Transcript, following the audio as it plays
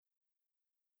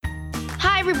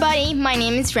everybody, my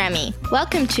name is Remy.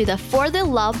 Welcome to the For the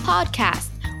Love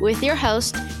podcast with your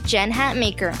host, Jen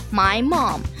Hatmaker, my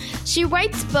mom. She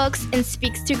writes books and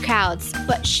speaks to crowds,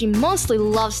 but she mostly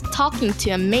loves talking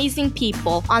to amazing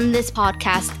people on this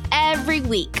podcast every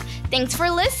week. Thanks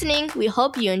for listening. We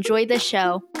hope you enjoy the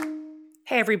show.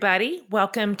 Hey, everybody.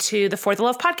 Welcome to the For the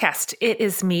Love podcast. It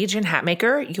is me, Jen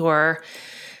Hatmaker, your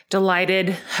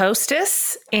delighted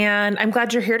hostess, and I'm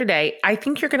glad you're here today. I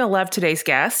think you're going to love today's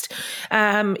guest.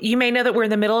 You may know that we're in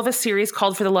the middle of a series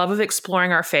called For the Love of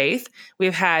Exploring Our Faith.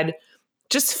 We've had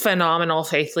just phenomenal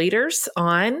faith leaders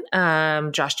on,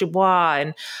 Josh Dubois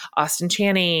and Austin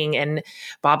Channing and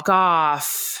Bob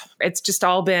Goff. It's just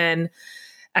all been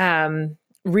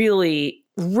really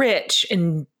rich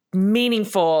and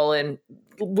meaningful, and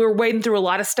we're wading through a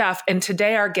lot of stuff. And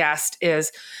today our guest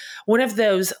is one of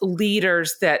those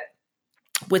leaders that,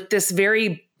 with this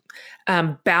very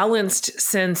balanced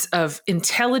sense of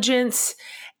intelligence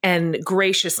and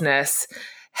graciousness,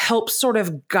 helps sort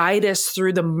of guide us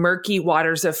through the murky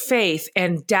waters of faith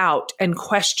and doubt and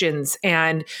questions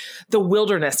and the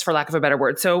wilderness, for lack of a better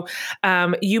word. So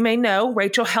you may know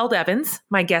Rachel Held Evans,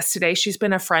 my guest today. She's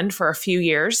been a friend for a few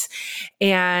years,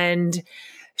 and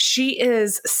she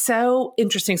is so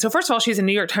interesting. So first of all, she's a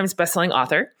New York Times bestselling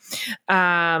author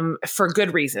for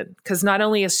good reason, because not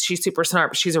only is she super smart,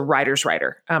 but she's a writer's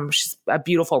writer. She's a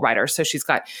beautiful writer. So she's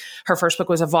got, her first book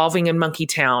was Evolving in Monkey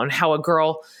Town, how a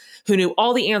girl who knew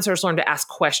all the answers learned to ask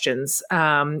questions.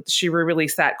 She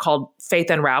re-released that called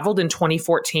Faith Unraveled in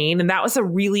 2014. And that was a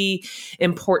really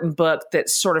important book that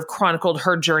sort of chronicled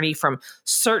her journey from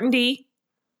certainty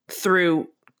through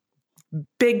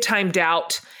big time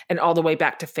doubt and all the way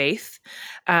back to faith.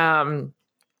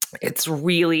 It's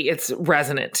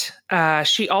resonant.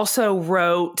 She also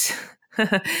wrote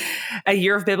A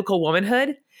Year of Biblical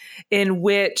Womanhood, in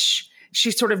which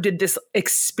she sort of did this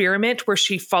experiment where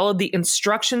she followed the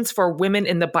instructions for women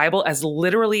in the Bible as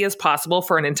literally as possible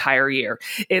for an entire year.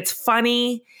 It's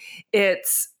funny.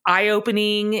 It's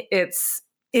eye-opening. It's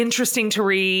interesting to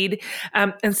read.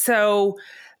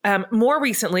 More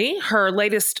recently, her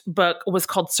latest book was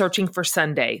called Searching for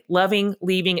Sunday, Loving,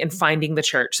 Leaving, and Finding the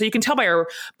Church. So you can tell by her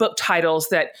book titles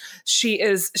that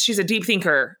she's a deep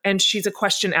thinker, and she's a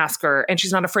question asker, and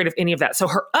she's not afraid of any of that. So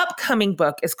her upcoming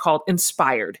book is called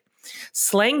Inspired,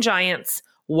 Slaying Giants,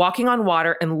 Walking on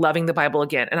Water, and Loving the Bible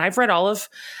Again. And I've read all of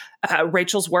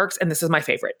Rachel's works, and this is my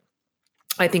favorite.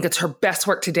 I think it's her best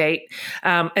work to date.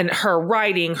 And her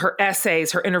writing, her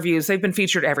essays, her interviews, they've been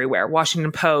featured everywhere.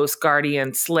 Washington Post,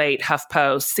 Guardian, Slate,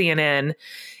 HuffPost, CNN,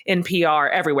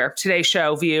 NPR, everywhere. Today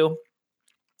Show, View.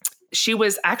 She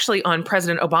was actually on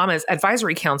President Obama's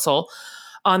advisory council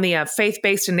on the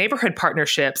faith-based and neighborhood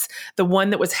partnerships, the one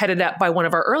that was headed up by one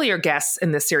of our earlier guests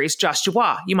in this series, Josh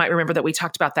Dubois. You might remember that we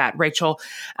talked about that. Rachel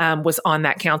was on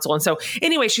that council. And so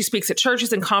anyway, she speaks at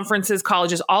churches and conferences,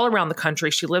 colleges all around the country.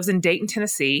 She lives in Dayton,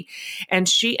 Tennessee, and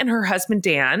she and her husband,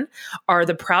 Dan, are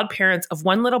the proud parents of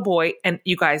one little boy. And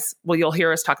you guys, well, you'll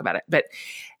hear us talk about it, but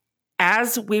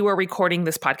as we were recording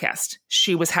this podcast,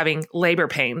 she was having labor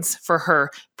pains for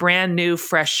her brand new,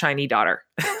 fresh, shiny daughter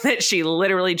that she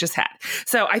literally just had.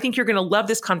 So I think you're going to love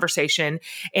this conversation,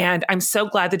 and I'm so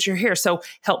glad that you're here. So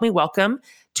help me welcome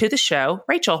to the show,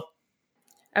 Rachel.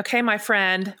 Okay, my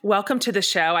friend, welcome to the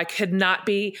show. I could not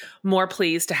be more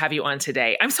pleased to have you on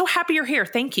today. I'm so happy you're here.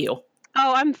 Thank you.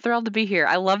 Oh, I'm thrilled to be here.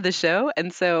 I love the show,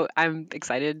 and so I'm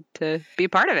excited to be a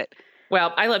part of it.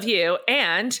 Well, I love you.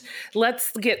 And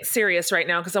let's get serious right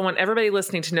now, because I want everybody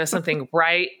listening to know something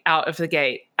right out of the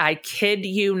gate. I kid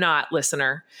you not,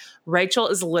 listener. Rachel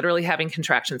is literally having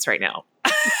contractions right now.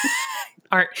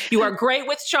 You are great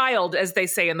with child, as they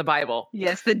say in the Bible.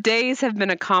 Yes, the days have been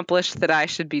accomplished that I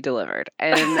should be delivered.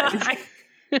 And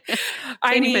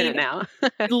any minute now.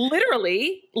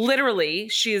 literally,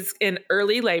 she's in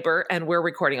early labor, and we're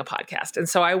recording a podcast. And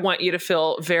so I want you to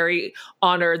feel very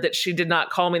honored that she did not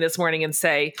call me this morning and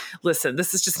say, listen,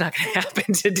 this is just not going to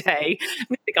happen today.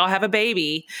 I think I'll have a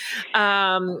baby.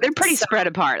 They're pretty spread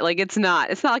apart. Like it's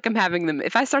not like I'm having them.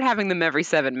 If I start having them every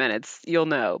 7 minutes, you'll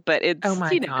know. But it's, oh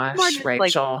my gosh,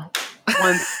 Rachel.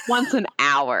 Once an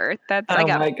hour. That's my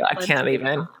God, I can't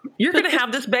even. You're going to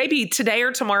have this baby today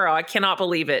or tomorrow. I cannot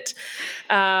believe it.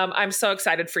 I'm so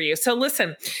excited for you. So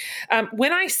listen,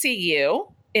 when I see you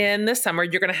in the summer,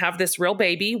 you're going to have this real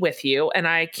baby with you, and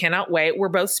I cannot wait. We're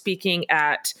both speaking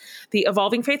at the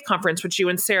Evolving Faith Conference, which you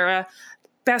and Sarah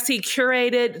Bessie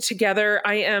curated together.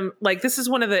 I am like, this is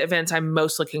one of the events I'm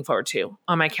most looking forward to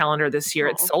on my calendar this year.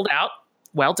 It's sold out.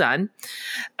 Well done.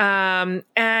 And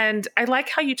I like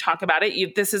how you talk about it.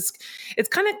 It's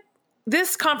kind of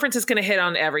this conference is going to hit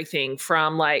on everything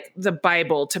from like the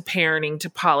Bible to parenting to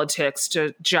politics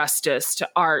to justice to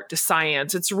art to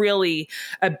science. It's really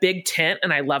a big tent,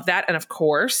 and I love that. And of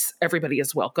course, everybody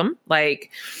is welcome,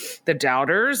 like the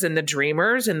doubters and the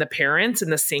dreamers and the parents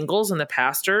and the singles and the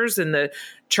pastors and the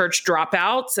church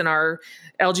dropouts and our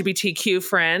LGBTQ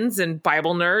friends and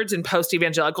Bible nerds and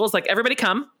post-evangelicals. Like, everybody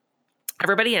come.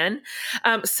 Everybody in.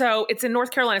 So it's in North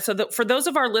Carolina. So for those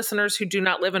of our listeners who do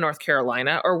not live in North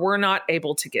Carolina or were not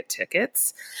able to get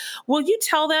tickets, will you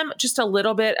tell them just a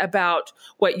little bit about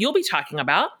what you'll be talking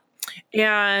about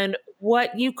and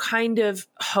what you kind of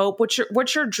hope,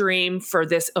 what's your dream for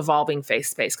this evolving faith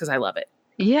space? Because I love it.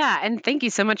 Yeah, and thank you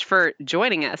so much for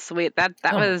joining us. We're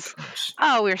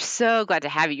so glad to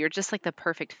have you. You're just like the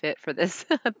perfect fit for this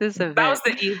this event. That was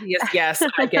the easiest yes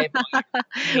I gave.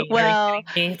 Well,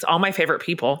 it's all my favorite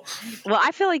people. Well,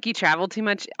 I feel like you travel too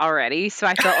much already, so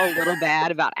I felt a little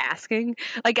bad about asking.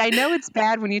 Like, I know it's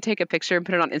bad when you take a picture and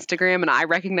put it on Instagram, and I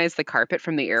recognize the carpet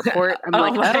from the airport.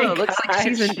 I'm it looks like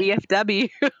she's in DFW.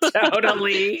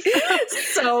 Totally.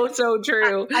 So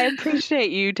true. I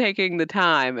appreciate you taking the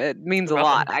time. It means a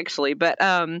lot, actually. But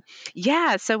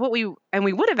so we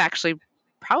would have actually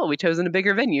probably chosen a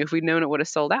bigger venue if we'd known it would have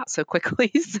sold out so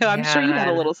quickly. So I'm sure you had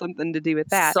a little something to do with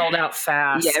that. Sold out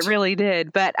fast. Yeah, it really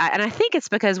did. But and I think it's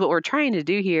because what we're trying to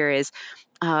do here is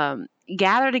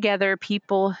gather together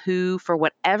people who, for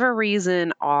whatever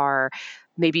reason, are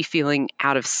maybe feeling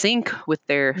out of sync with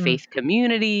their faith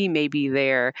community. Maybe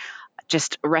they're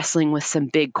just wrestling with some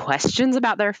big questions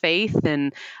about their faith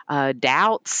and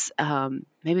doubts.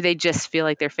 Maybe they just feel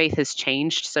like their faith has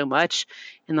changed so much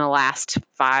in the last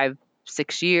 5-6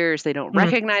 years. They don't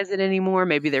recognize it anymore.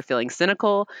 Maybe they're feeling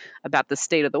cynical about the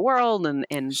state of the world and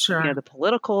the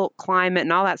political climate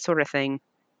and all that sort of thing.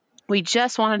 We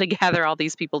just wanted to gather all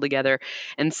these people together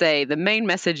and say the main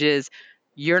message is,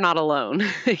 you're not alone.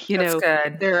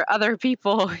 Good. There are other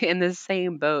people in the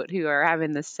same boat who are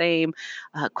having the same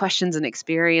questions and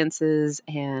experiences.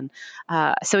 And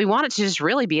so we want it to just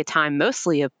really be a time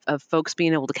mostly of folks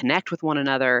being able to connect with one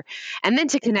another. And then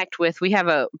to connect with, we have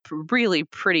a really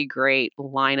pretty great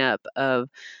lineup of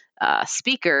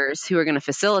speakers who are going to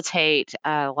facilitate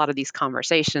a lot of these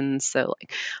conversations. So,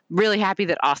 like, really happy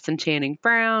that Austin Channing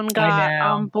Brown got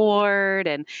on board,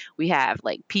 and we have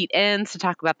like Pete Enns to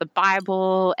talk about the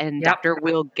Bible, and Dr.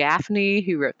 Will Gaffney,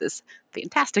 who wrote this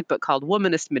fantastic book called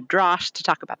Womanist Midrash, to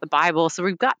talk about the Bible. So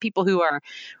we've got people who are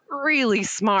really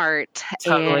smart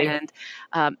and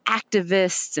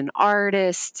activists and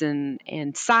artists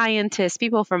and scientists,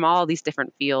 people from all these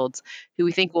different fields who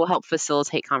we think will help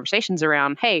facilitate conversations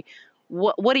around, hey,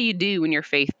 what do you do when your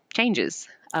faith changes?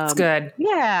 It's good.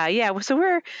 Yeah. So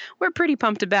we're pretty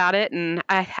pumped about it, and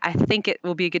I think it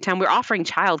will be a good time. We're offering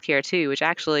childcare too, which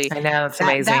actually, I know, it's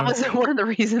amazing. That was one of the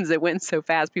reasons it went so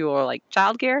fast. People were like,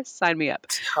 childcare, sign me up.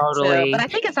 Totally. But I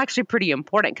think it's actually pretty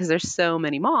important because there's so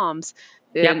many moms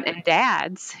and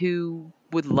dads who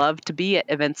would love to be at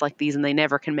events like these, and they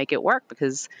never can make it work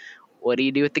because what do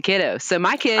you do with the kiddo? So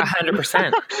my kid,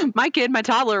 100%. my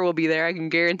toddler will be there, I can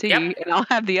guarantee you, and I'll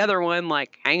have the other one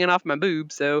like hanging off my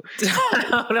boob. So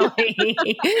totally.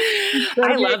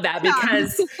 I love that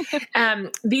because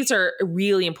these are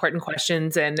really important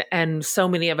questions, and so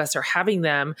many of us are having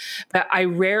them, but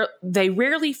they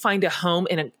rarely find a home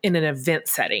in an event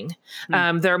setting.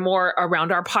 They're more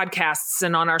around our podcasts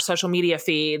and on our social media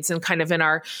feeds and kind of in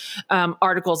our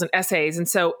articles and essays. And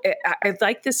so I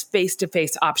like this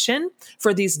face-to-face option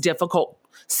for these difficult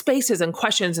spaces and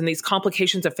questions and these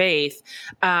complications of faith,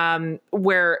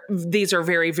 where these are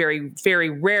very, very, very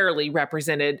rarely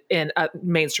represented in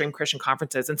mainstream Christian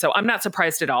conferences. And so I'm not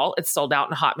surprised at all. It's sold out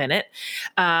in a hot minute.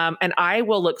 And I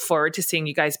will look forward to seeing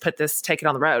you guys take it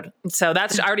on the road. So I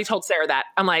already told Sarah that.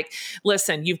 I'm like,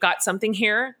 listen, you've got something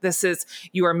here.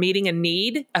 You are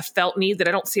meeting a felt need that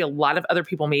I don't see a lot of other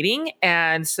people meeting.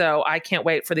 And so I can't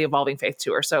wait for the Evolving Faith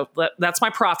Tour. So that's my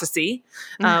prophecy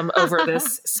over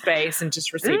this space, and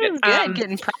just receive it. Good.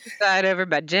 Getting prophesied over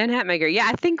by Jen Hatmaker. Yeah,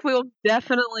 I think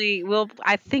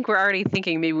I think we're already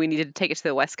thinking maybe we need to take it to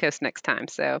the West Coast next time.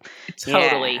 So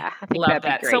totally I think love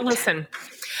that. So listen,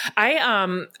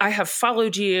 I have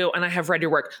followed you and I have read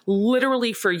your work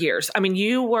literally for years. I mean,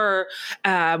 you were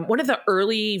one of the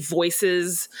early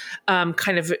voices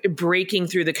kind of breaking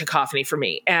through the cacophony for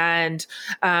me. And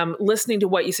listening to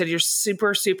what you said, you're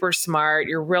super, super smart.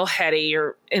 You're real heady.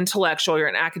 You're intellectual. You're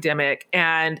an academic.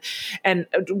 And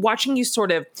watching you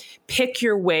sort of pick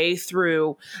your way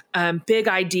through big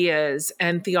ideas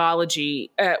and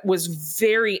theology was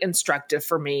very instructive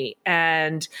for me.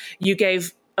 And you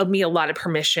gave me a lot of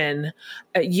permission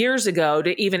years ago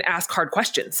to even ask hard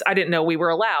questions. I didn't know we were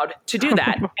allowed to do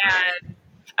that.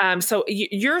 And so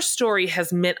your story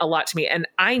has meant a lot to me. And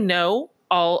I know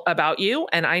all about you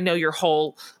and I know your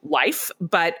whole life,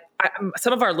 but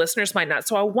some of our listeners might not.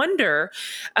 So I wonder,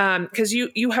 because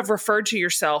you have referred to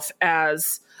yourself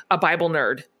as a Bible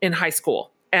nerd in high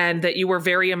school, and that you were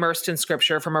very immersed in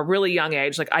scripture from a really young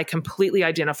age. Like, I completely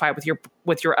identify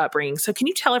with your upbringing. So can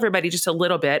you tell everybody just a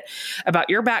little bit about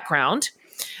your background,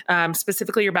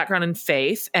 specifically your background in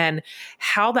faith, and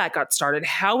how that got started,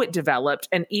 how it developed,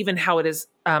 and even how it is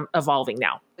evolving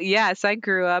now? Yes, I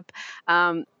grew up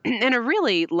in a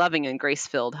really loving and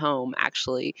grace-filled home,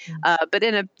 actually, but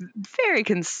in a very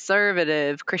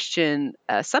conservative Christian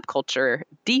subculture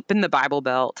deep in the Bible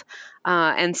Belt.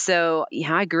 And so,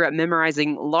 I grew up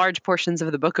memorizing large portions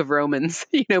of the book of Romans,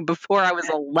 before I was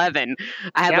 11.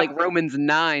 I had like Romans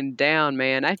 9 down,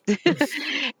 man.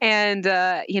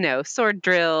 And, sword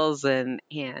drills and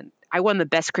I won the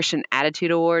Best Christian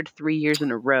Attitude Award 3 years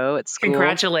in a row at school.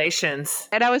 Congratulations.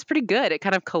 And I was pretty good at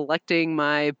kind of collecting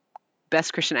my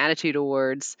Best Christian Attitude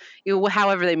Awards,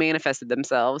 however they manifested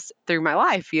themselves through my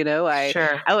life. I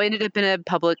ended up in a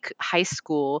public high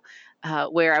school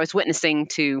where I was witnessing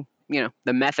to,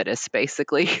 the Methodists,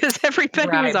 basically, because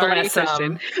everybody was already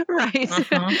Christian. Right.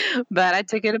 Mm-hmm. But I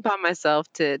took it upon myself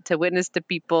to witness to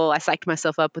people. I psyched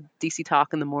myself up with DC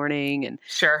Talk in the morning and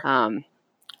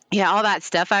all that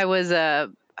stuff. I was a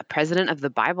president of the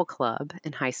Bible Club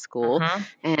in high school.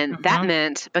 And that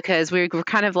meant, because we were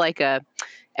kind of like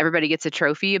everybody gets a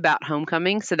trophy about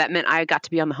homecoming. So that meant I got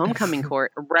to be on the homecoming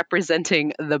court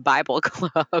representing the Bible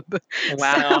Club.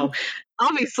 Wow. So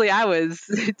obviously I was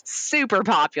super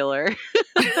popular.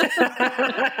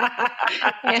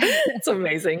 It's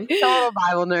amazing. Total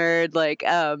Bible nerd.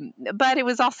 But it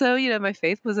was also, my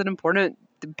faith was an important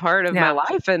part of my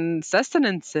life and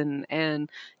sustenance and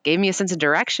gave me a sense of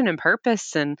direction and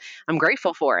purpose. And I'm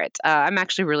grateful for it. I'm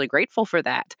actually really grateful for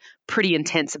that pretty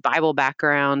intense Bible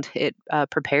background. It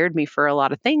prepared me for a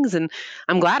lot of things. And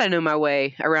I'm glad I know my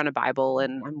way around a Bible.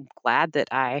 And I'm glad that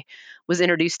I was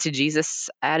introduced to Jesus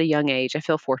at a young age. I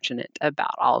feel fortunate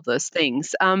about all of those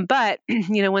things. But,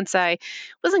 once I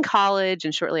was in college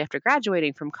and shortly after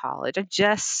graduating from college, I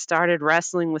just started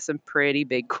wrestling with some pretty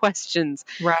big questions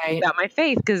about my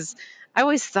faith, because I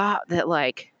always thought that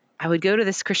I would go to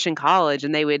this Christian college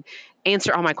and they would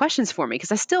answer all my questions for me,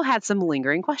 because I still had some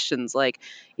lingering questions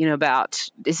about,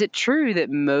 is it true that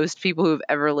most people who've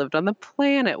ever lived on the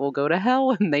planet will go to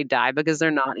hell when they die because they're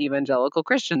not evangelical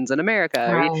Christians in America?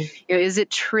 Right. Is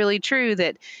it truly true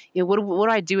that, what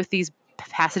do I do with these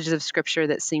passages of scripture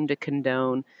that seem to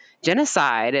condone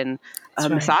genocide and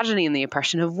misogyny and the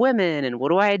oppression of women? And what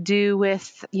do I do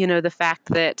with, the fact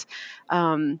that,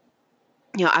 I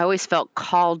always felt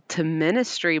called to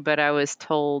ministry, but I was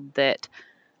told that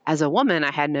as a woman,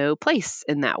 I had no place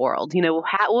in that world.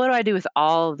 What do I do with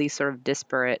all of these sort of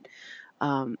disparate,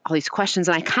 all these questions?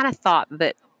 And I kind of thought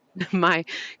that my,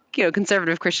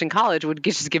 conservative Christian college would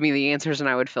just give me the answers and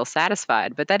I would feel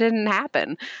satisfied, but that didn't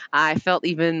happen. I felt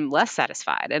even less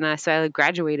satisfied. And so I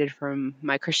graduated from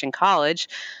my Christian college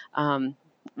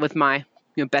with my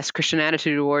Best Christian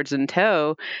Attitude Awards in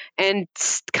tow, and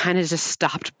kind of just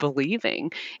stopped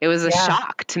believing. It was a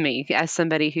shock to me, as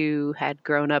somebody who had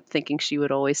grown up thinking she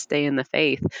would always stay in the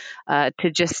faith, to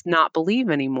just not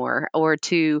believe anymore, or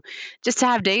to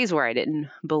have days where I didn't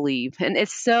believe. And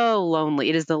it's so lonely.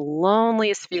 It is the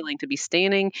loneliest feeling to be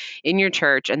standing in your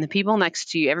church and the people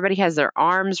next to you, everybody has their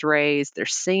arms raised, they're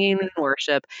singing in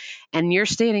worship, and you're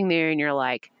standing there and you're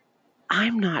like,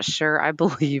 I'm not sure I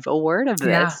believe a word of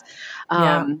this.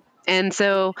 And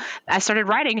so I started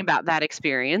writing about that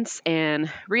experience,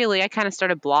 and really I kind of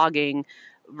started blogging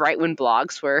right when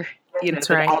blogs were,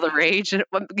 all the rage. And,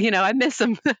 I miss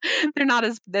them. They're not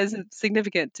as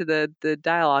significant to the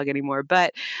dialogue anymore,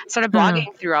 but I started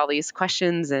blogging through all these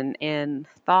questions and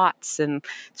thoughts, and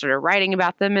started writing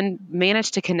about them, and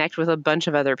managed to connect with a bunch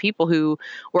of other people who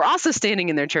were also standing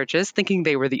in their churches thinking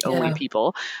they were the only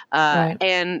people.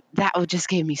 And that just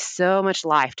gave me so much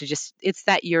life it's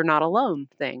that you're not alone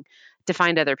thing, to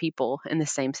find other people in the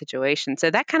same situation.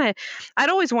 So that I'd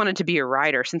always wanted to be a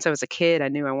writer. Since I was a kid, I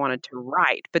knew I wanted to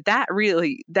write, but that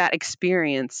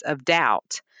experience of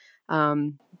doubt,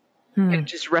 and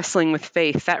just wrestling with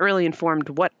faith, that really informed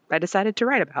what I decided to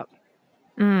write about.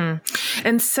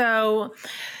 And so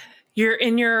you're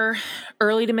in your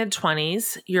early to mid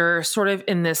 20s, you're sort of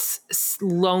in this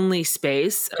lonely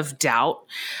space of doubt.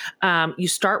 You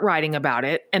start writing about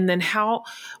it. And then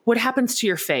what happens to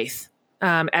your faith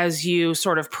as you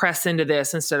sort of press into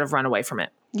this instead of run away from it?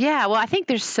 Yeah, well, I think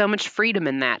there's so much freedom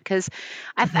in that because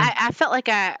I felt like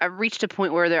I reached a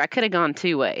point where I could have gone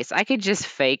two ways. I could just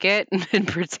fake it and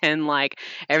pretend like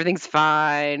everything's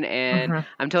fine and Mhm.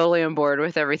 I'm totally on board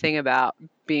with everything about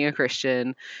being a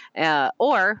Christian,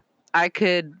 or I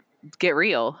could get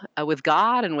real with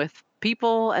God and with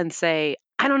people and say,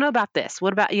 I don't know about this.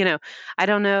 What about, I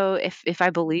don't know if I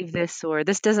believe this, or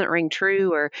this doesn't ring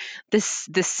true, or this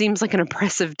seems like an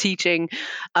oppressive teaching.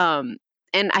 Um,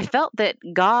 and I felt that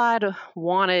God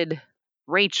wanted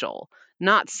Rachel,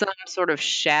 not some sort of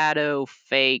shadow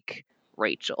fake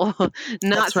Rachel, not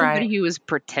That's right. somebody who was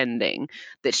pretending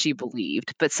that she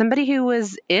believed, but somebody who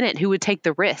was in it, who would take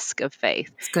the risk of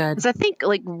faith. It's good. Because I think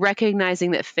like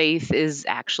recognizing that faith is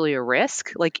actually a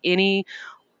risk, like any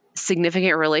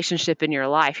significant relationship in your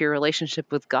life, your relationship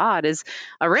with God is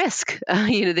a risk,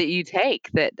 that you take.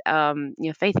 That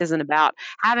faith isn't about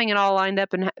having it all lined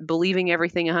up and believing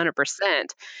everything 100%.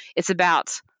 It's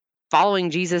about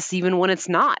following Jesus even when it's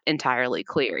not entirely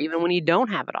clear, even when you don't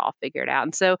have it all figured out.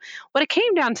 And so, what it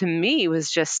came down to me was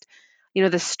just,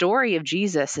 the story of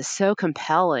Jesus is so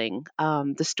compelling.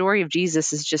 The story of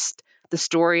Jesus is just the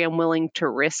story I'm willing to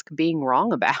risk being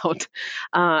wrong about.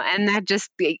 And I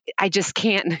just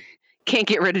can't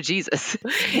get rid of Jesus.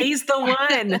 He's the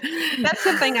one. That's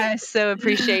something I so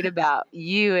appreciate about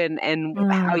you and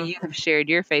how you have shared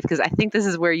your faith, because I think this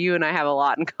is where you and I have a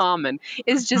lot in common.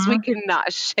 Is just we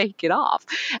cannot shake it off.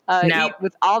 No.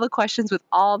 With all the questions, with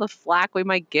all the flack we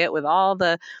might get, with all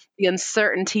the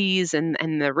uncertainties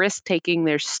and the risk taking,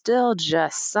 there's still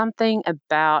just something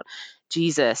about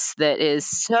Jesus that is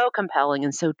so compelling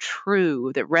and so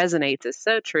true, that resonates as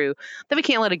so true that we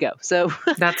can't let it go. So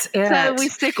That's it. so we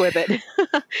stick with it.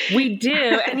 We do.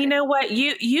 And you know what?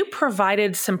 You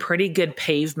provided some pretty good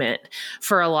pavement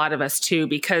for a lot of us too,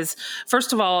 because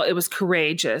first of all, it was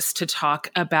courageous to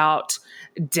talk about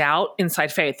doubt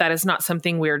inside faith. That is not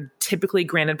something we're typically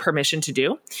granted permission to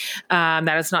do.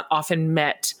 That is not often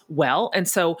met well. And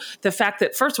so the fact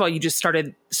that, first of all, you just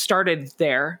started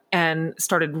there and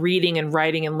started reading and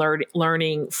writing and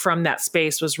learning from that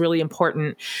space was really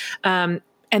important.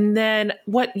 And then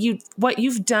what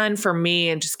you've done for me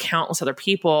and just countless other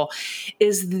people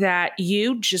is that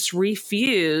you just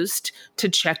refused to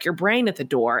check your brain at the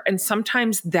door. And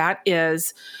sometimes that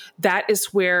is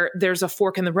where there's a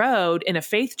fork in the road in a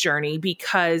faith journey,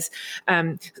 because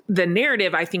the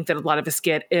narrative I think that a lot of us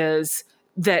get is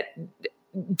that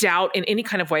doubt in any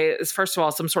kind of way is, first of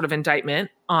all, some sort of indictment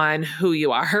on who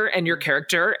you are and your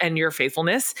character and your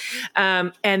faithfulness.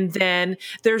 And then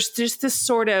there's just this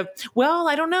sort of, well,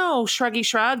 I don't know, shruggy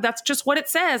shrug. That's just what it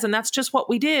says. And that's just what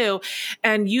we do.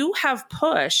 And you have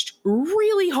pushed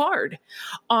really hard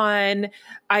on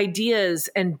ideas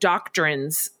and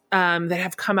doctrines that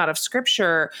have come out of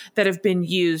Scripture that have been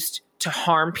used to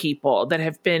harm people, that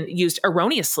have been used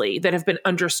erroneously, that have been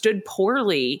understood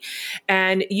poorly.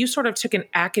 And you sort of took an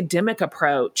academic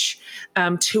approach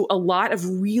to a lot of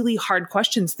really hard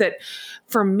questions that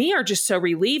for me are just so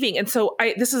relieving. And so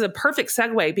this is a perfect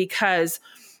segue, because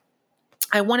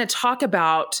I want to talk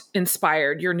about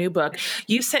Inspired, your new book.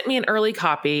 You sent me an early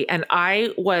copy and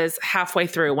I was halfway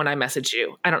through when I messaged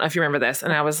you. I don't know if you remember this.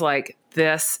 And I was like,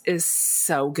 this is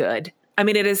so good. I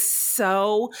mean, it is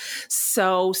so,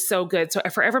 so, so good. So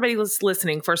for everybody who's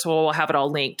listening, first of all, we'll have it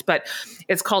all linked, but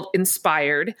it's called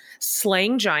Inspired: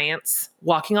 Slaying Giants,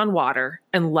 Walking on Water,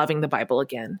 and Loving the Bible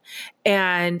Again.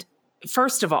 And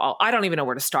first of all, I don't even know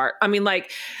where to start. I mean,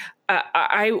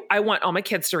 I want all my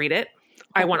kids to read it.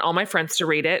 I want all my friends to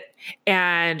read it.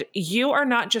 And you are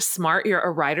not just smart, you're a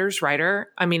writer's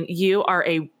writer. I mean, you are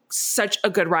such a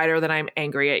good writer that I'm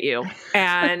angry at you.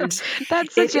 And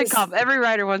that's such a compliment. Every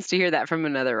writer wants to hear that from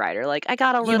another writer. Like, I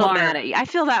got a little mad at you. I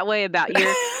feel that way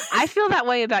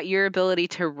about your ability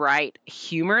to write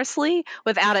humorously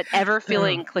without it ever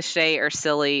feeling cliche or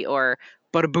silly or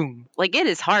bada boom. Like, it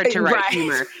is hard to write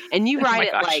humor, and you write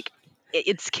it like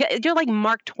you're like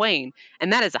Mark Twain,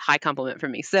 and that is a high compliment for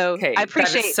me. So I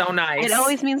appreciate. That is so nice. It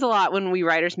always means a lot when we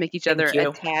writers make each other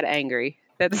a tad angry.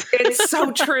 It's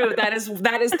so true. That is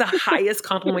the highest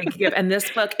compliment we can give. And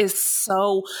this book is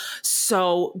so,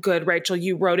 so good, Rachel.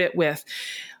 You wrote it with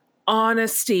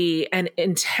honesty and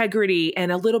integrity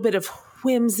and a little bit of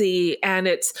whimsy, and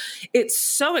it's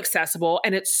so accessible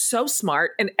and it's so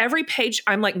smart. And every page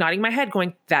I'm like nodding my head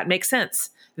going, that makes sense.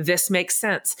 This makes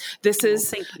sense. This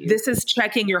is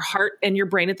checking your heart and your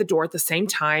brain at the door at the same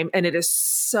time. And it is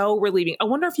so relieving. I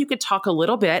wonder if you could talk a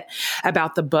little bit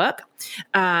about the book,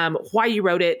 why you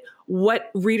wrote it, what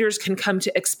readers can come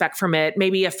to expect from it,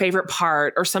 maybe a favorite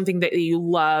part or something that you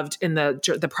loved in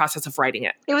the process of writing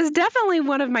it. It was definitely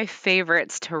one of my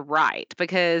favorites to write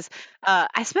because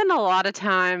I spend a lot of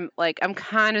time, like, I'm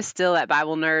kind of still that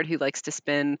Bible nerd who likes to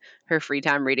spend her free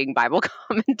time reading Bible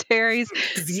commentaries.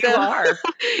 You are.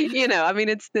 I mean,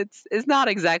 it's not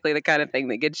exactly the kind of thing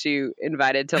that gets you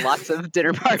invited to lots of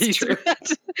dinner parties, true.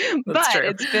 but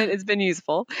true. it's been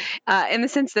useful in the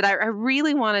sense that I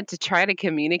really wanted to try to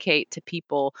communicate to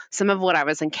people some of what I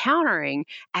was encountering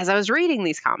as I was reading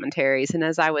these commentaries and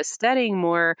as I was studying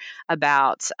more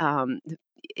about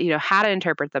how to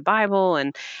interpret the Bible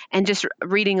and just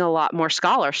reading a lot more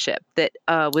scholarship that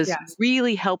was Yes.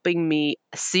 really helping me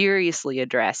seriously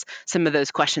address some of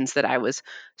those questions that I was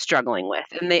struggling with,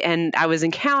 and I was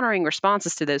encountering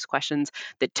responses to those questions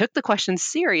that took the questions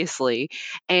seriously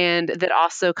and that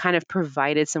also kind of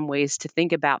provided some ways to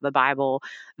think about the Bible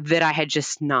that I had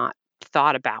just not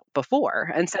thought about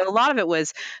before. And so a lot of it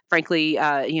was, frankly,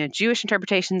 Jewish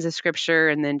interpretations of scripture,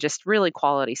 and then just really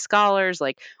quality scholars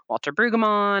like Walter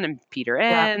Brueggemann and Peter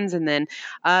Enns, and then,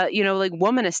 like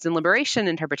womanist and liberation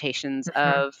interpretations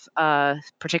of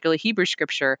particularly Hebrew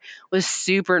scripture was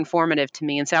super informative to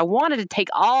me. And so I wanted to take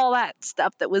all that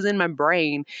stuff that was in my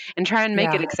brain and try and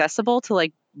make it accessible to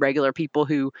like regular people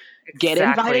who get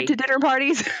invited to dinner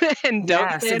parties and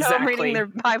don't stay at home reading their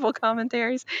Bible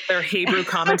commentaries. Their Hebrew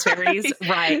commentaries,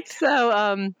 right.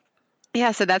 So,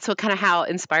 so that's how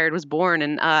Inspired was born.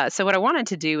 And so what I wanted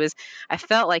to do is I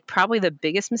felt like probably the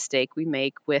biggest mistake we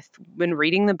make when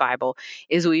reading the Bible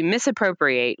is we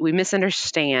misappropriate, we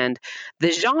misunderstand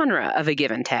the genre of a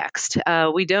given text.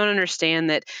 We don't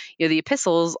understand that the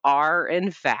epistles are in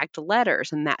fact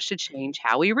letters, and that should change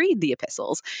how we read the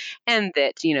epistles. And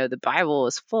that the Bible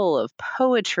is full of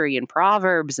poetry and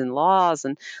proverbs and laws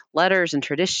and letters and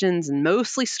traditions and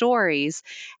mostly stories.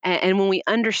 And when we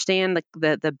understand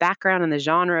the background and the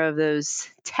genre of those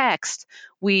texts,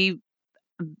 we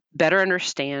better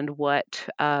understand what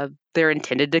they're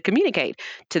intended to communicate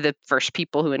to the first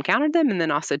people who encountered them, and then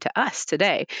also to us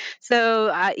today. So,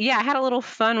 I had a little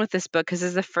fun with this book because this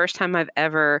is the first time I've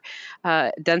ever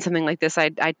done something like this.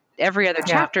 Every other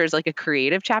chapter is like a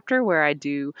creative chapter where I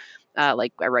do I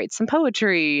write some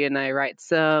poetry and I write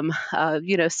some,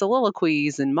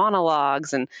 soliloquies and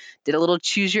monologues, and did a little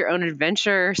choose your own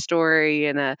adventure story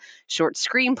and a short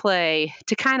screenplay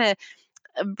to kind of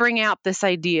bring out this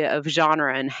idea of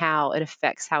genre and how it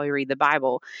affects how we read the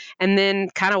Bible. And then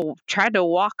kind of tried to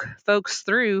walk folks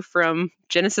through from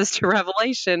Genesis to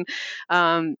Revelation,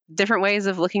 different ways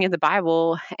of looking at the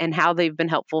Bible and how they've been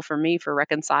helpful for me for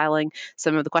reconciling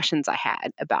some of the questions I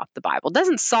had about the Bible. It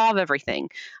doesn't solve everything.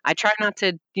 I try not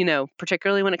to,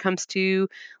 particularly when it comes to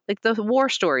like the war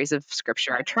stories of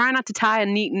Scripture, I try not to tie a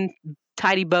neat and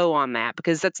tidy bow on that,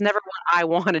 because that's never what I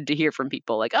wanted to hear from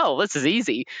people. Like, oh, this is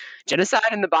easy. Genocide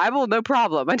in the Bible, no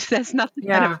problem. That's not the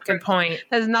kind of good point.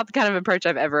 That's not the kind of approach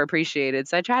I've ever appreciated.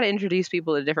 So I try to introduce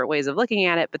people to different ways of looking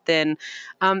at it, but then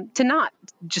to not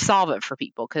just solve it for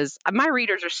people, because my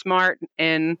readers are smart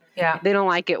and they don't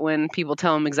like it when people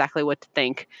tell them exactly what to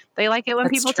think. They like it when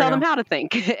people tell them how to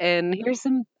think. And here's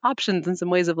some options and some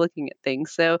ways of looking at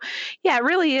things. So it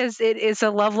really is. It is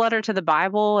a love letter to the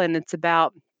Bible, and it's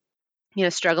about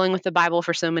struggling with the Bible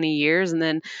for so many years and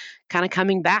then kind of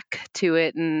coming back to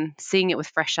it and seeing it with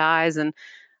fresh eyes. And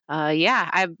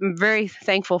I'm very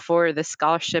thankful for the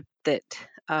scholarship that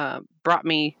brought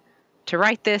me to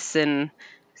write this, and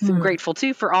grateful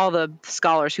too for all the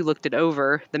scholars who looked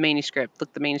the manuscript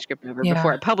over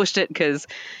before I published it, because,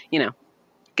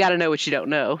 got to know what you don't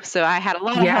know. So I had a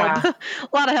lot of help, a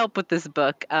lot of help with this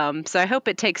book. So I hope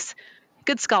it takes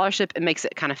good scholarship and makes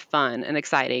it kind of fun and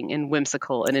exciting and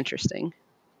whimsical and interesting.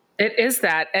 It is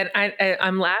that. And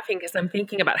I'm laughing because I'm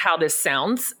thinking about how this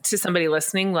sounds to somebody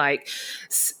listening,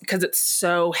 because it's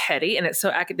so heady and it's so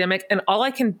academic. And all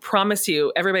I can promise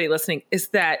you, everybody listening, is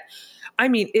that,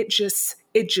 it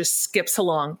just skips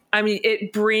along.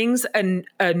 It brings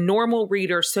a normal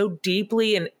reader so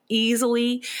deeply and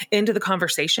easily into the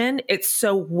conversation. It's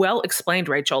so well explained,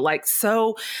 Rachel. I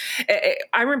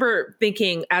remember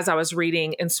thinking as I was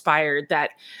reading Inspired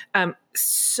that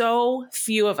so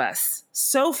few of us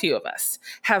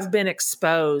have been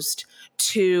exposed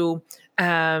to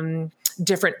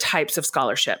different types of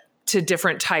scholarship, to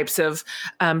different types of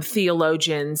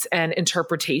theologians and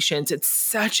interpretations. It's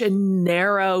such a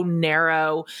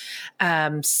narrow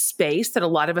space that a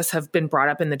lot of us have been brought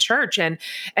up in the church. And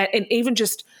even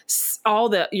just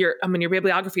your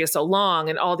bibliography is so long,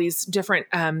 and all these different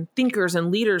thinkers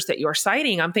and leaders that you're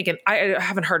citing. I'm thinking, I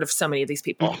haven't heard of so many of these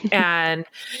people, and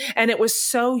it was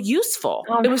so useful.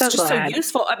 Oh, it was so just glad. so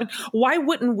useful. I mean, why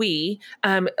wouldn't we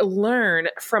learn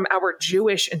from our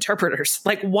Jewish interpreters?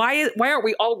 Like, why aren't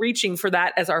we all reaching for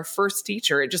that as our first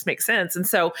teacher? It just makes sense. And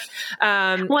so,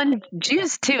 one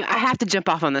Jews too. I have to jump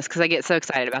off on this because I get so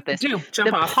excited about this.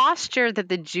 Jump off. Posture that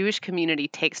the Jewish community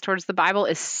takes towards the Bible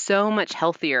is so much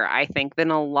healthier, I think,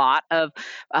 than a lot of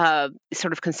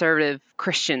sort of conservative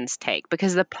Christians take,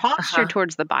 because the posture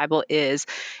towards the Bible is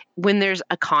when there's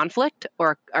a conflict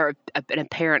or an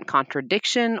apparent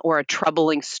contradiction or a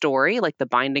troubling story, like the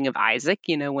binding of Isaac,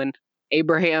 when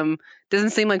Abraham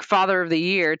doesn't seem like father of the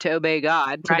year to obey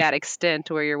God to that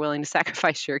extent where you're willing to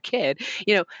sacrifice your kid.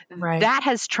 That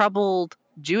has troubled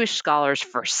Jewish scholars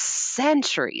for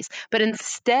centuries. But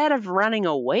instead of running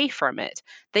away from it,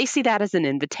 they see that as an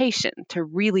invitation to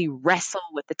really wrestle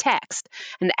with the text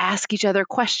and ask each other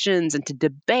questions and to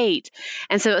debate.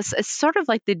 And so it's sort of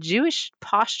like the Jewish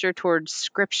posture towards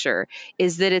Scripture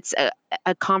is that it's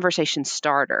a conversation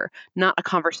starter, not a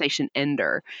conversation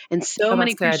ender. And so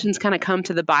many Christians kind of come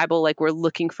to the Bible like we're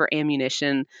looking for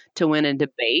ammunition to win a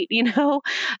debate,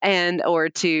 or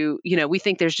to, we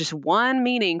think there's just one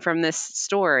meaning from this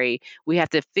story. We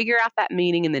have to figure out that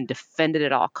meaning and then defend it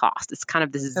at all costs. It's kind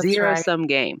of this zero-sum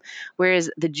game. Whereas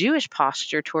the Jewish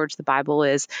posture towards the Bible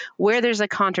is where there's a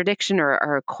contradiction or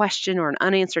a question or an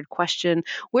unanswered question,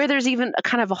 where there's even a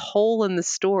kind of a hole in the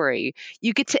story,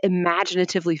 you get to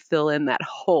imaginatively fill in that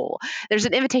hole. There's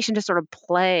an invitation to sort of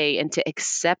play and to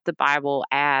accept the Bible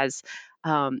as,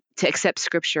 to accept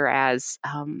Scripture as,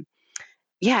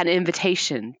 an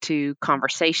invitation to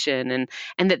conversation.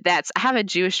 And that's, I have a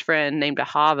Jewish friend named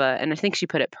Ahava, and I think she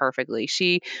put it perfectly.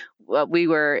 She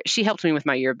helped me with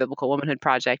my Year of Biblical Womanhood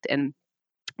project, and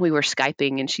we were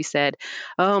Skyping, and she said,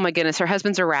 oh my goodness, her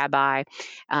husband's a rabbi.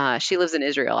 She lives in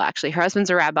Israel, actually. Her husband's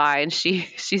a rabbi. And she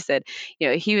said,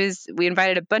 we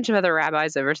invited a bunch of other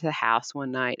rabbis over to the house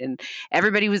one night, and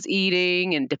everybody was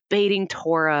eating and debating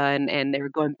Torah, and they were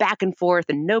going back and forth,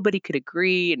 and nobody could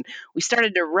agree. And we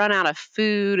started to run out of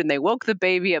food, and they woke the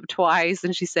baby up twice.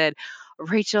 And she said,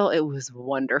 Rachel, it was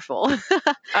wonderful.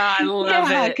 I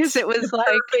love it. Because it was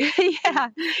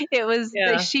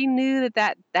she knew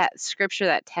that Scripture,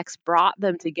 that text brought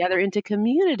them together into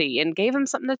community and gave them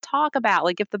something to talk about.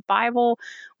 Like if the Bible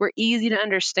were easy to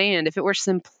understand, if it were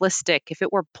simplistic, if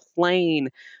it were plain,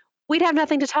 we'd have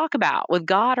nothing to talk about with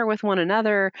God or with one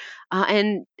another.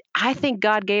 And I think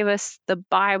God gave us the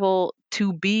Bible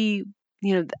to be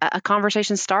a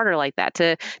conversation starter like that,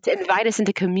 to invite us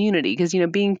into community. Because,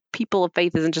 being people of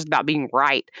faith isn't just about being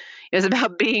right. It's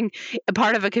about being a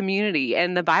part of a community.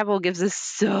 And the Bible gives us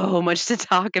so much to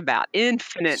talk about.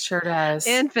 Sure does.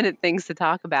 Infinite things to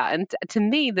talk about. And to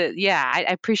me, I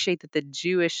appreciate that the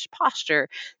Jewish posture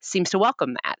seems to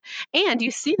welcome that. And you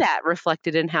see that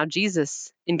reflected in how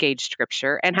Jesus engaged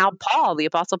Scripture and how Paul, the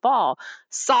Apostle Paul,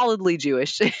 solidly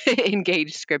Jewish,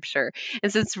 engaged Scripture.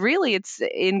 And so it's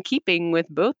in keeping with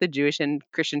both the Jewish and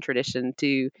Christian tradition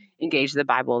to engage the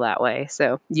Bible that way.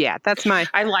 So that's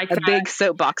a big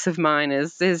soapbox of mine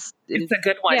is it's a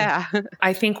good one. Yeah.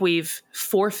 I think we've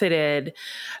forfeited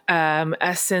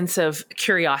a sense of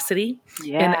curiosity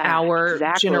in our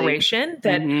generation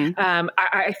that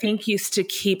I think used to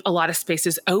keep a lot of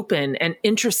spaces open and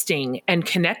interesting and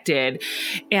connected.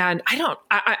 And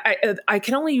I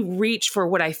can only reach for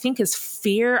what I think is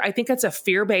fear. I think it's a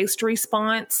fear-based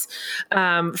response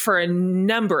for a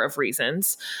number of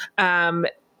reasons.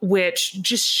 Which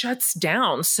just shuts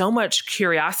down so much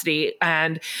curiosity.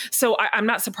 And so I'm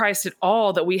not surprised at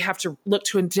all that we have to look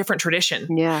to a different tradition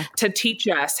to teach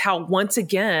us how, once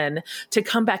again, to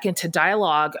come back into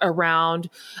dialogue around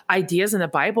ideas in the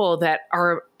Bible that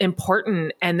are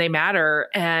important and they matter,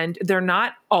 and they're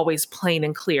not always plain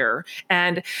and clear.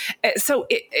 And so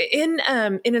in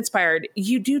Inspired,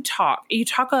 you talk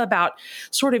about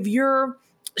sort of your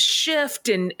shift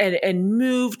and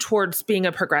move towards being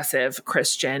a progressive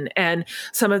Christian and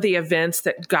some of the events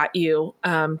that got you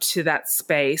to that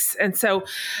space. And so,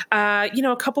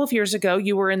 a couple of years ago,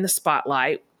 you were in the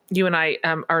spotlight. You and I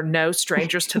are no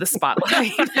strangers to the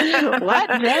spotlight. What?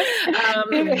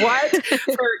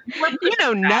 What? You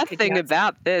know nothing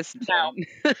about this. No.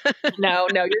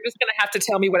 You're just going to have to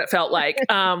tell me what it felt like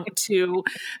to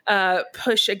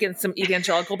push against some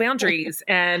evangelical boundaries.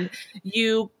 And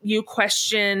you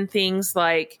question things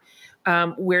like,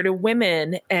 where do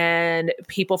women and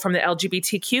people from the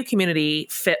LGBTQ community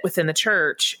fit within the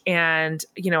church? And,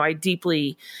 I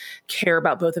deeply care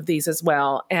about both of these as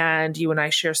well. And you and I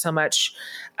share so much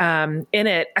in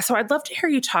it. So I'd love to hear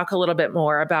you talk a little bit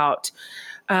more about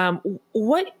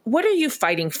what are you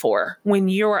fighting for when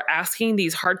you're asking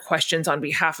these hard questions on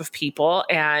behalf of people,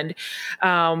 and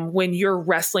when you're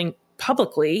wrestling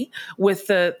publicly with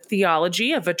the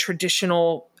theology of a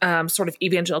traditional sort of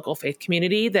evangelical faith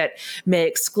community that may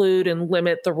exclude and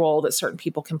limit the role that certain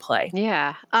people can play?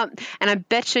 Yeah. And I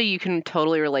bet you can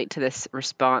totally relate to this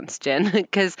response, Jen,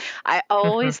 because I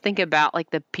always think about like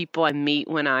the people I meet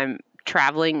when I'm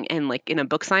traveling and like in a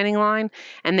book signing line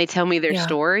and they tell me their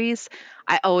stories.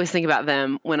 I always think about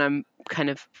them when I'm kind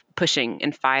of pushing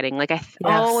and fighting. Like I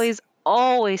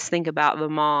always think about the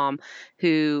mom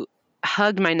who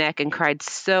hugged my neck and cried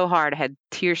so hard. I had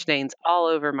tear stains all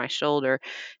over my shoulder.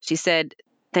 She said,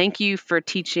 "Thank you for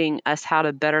teaching us how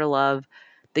to better love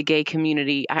the gay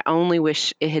community. I only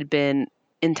wish it had been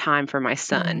in time for my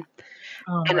son."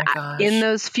 Oh and my gosh. in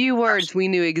those few words, we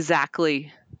knew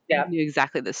exactly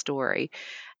the story.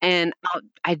 And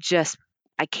I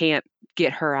can't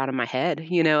get her out of my head,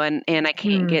 and I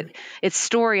can't get, it's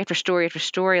story after story after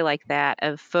story like that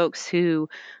of folks who,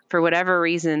 for whatever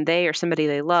reason, they or somebody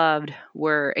they loved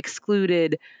were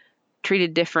excluded,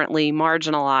 treated differently,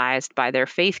 marginalized by their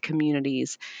faith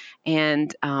communities.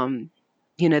 And,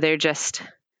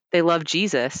 they love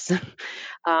Jesus,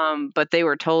 but they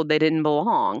were told they didn't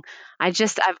belong. I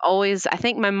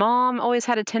think my mom always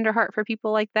had a tender heart for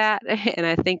people like that. And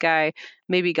I think I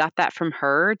maybe got that from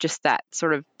her, just that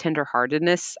sort of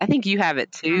tenderheartedness. I think you have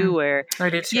it too, where, I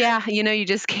do too. you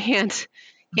just can't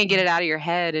get it out of your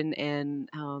head. And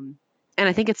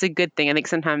I think it's a good thing. I think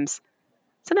sometimes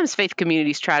faith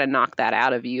communities try to knock that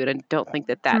out of you. And I don't think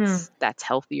that's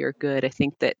healthy or good. I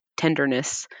think that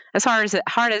tenderness, as hard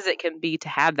as it can be to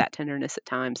have that tenderness at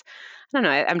times, I don't know,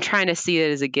 I'm trying to see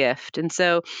it as a gift. And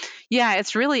so,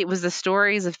 it was the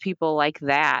stories of people like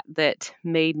that that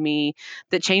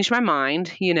changed my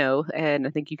mind, and I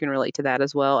think you can relate to that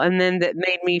as well. And then that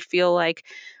made me feel like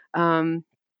I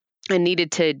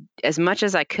needed to, as much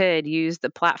as I could, use the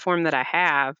platform that I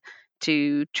have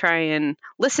to try and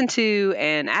listen to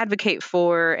and advocate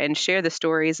for and share the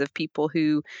stories of people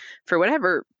who, for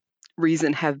whatever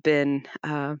reason, have been,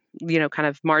 kind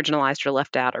of marginalized or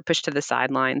left out or pushed to the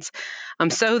sidelines,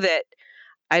 so that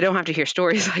I don't have to hear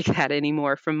stories like that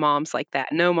anymore from moms like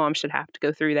that. No mom should have to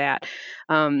go through that.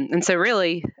 And so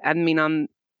really, I mean, on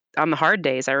the hard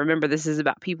days, I remember this is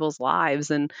about people's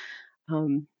lives. And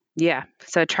so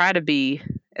I try to be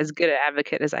as good an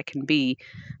advocate as I can be,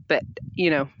 but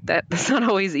that's not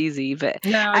always easy. But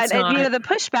no, it's not. The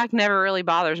pushback never really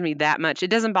bothers me that much. It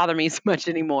doesn't bother me as much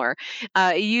anymore.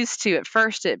 It used to. At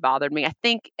first, it bothered me, I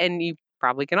think, and you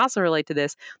probably can also relate to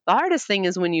this. The hardest thing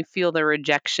is when you feel the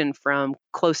rejection from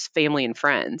close family and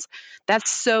friends. That's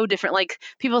so different. Like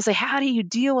people say, "How do you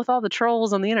deal with all the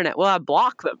trolls on the internet?" Well, I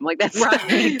block them. Like that's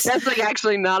right. That's like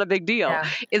actually not a big deal. Yeah.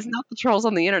 It's not the trolls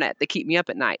on the internet that keep me up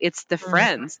at night. It's the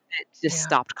friends that just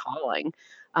stopped calling.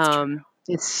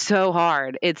 It's so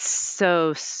hard. It's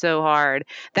so hard.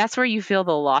 That's where you feel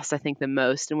the loss, I think, the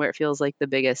most, and where it feels like the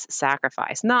biggest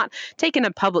sacrifice. Not taking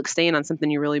a public stand on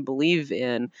something you really believe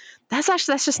in. That's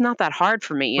just not that hard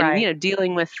for me. And, right.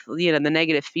 Dealing with, the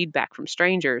negative feedback from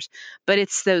strangers. But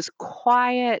it's those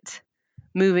quiet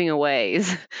moving away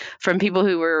from people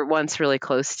who were once really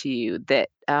close to you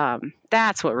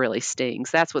that's what really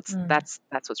stings. That's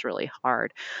what's really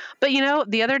hard. But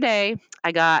the other day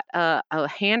I got a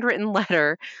handwritten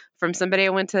letter from somebody I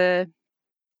went to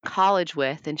college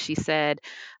with, and she said,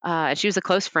 and she was a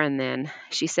close friend then.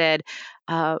 She said,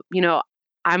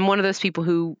 I'm one of those people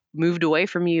who moved away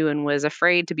from you and was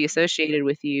afraid to be associated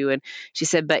with you. And she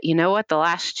said, but you know what? The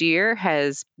last year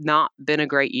has not been a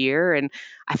great year. And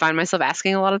I find myself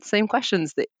asking a lot of the same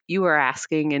questions that you were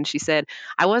asking. And she said,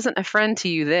 I wasn't a friend to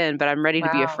you then, but I'm ready to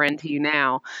be a friend to you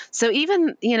now. So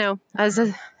even, as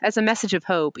a message of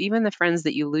hope, even the friends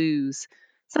that you lose,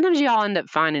 sometimes you all end up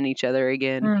finding each other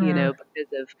again,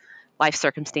 because of life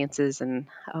circumstances. And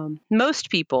most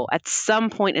people at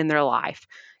some point in their life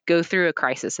go through a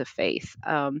crisis of faith.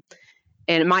 And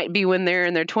it might be when they're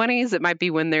in their 20s, it might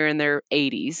be when they're in their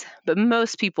 80s, but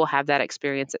most people have that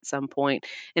experience at some point.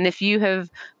 And if you have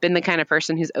been the kind of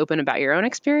person who's open about your own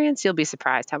experience, you'll be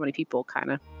surprised how many people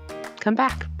kind of come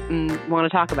back and want to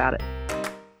talk about it.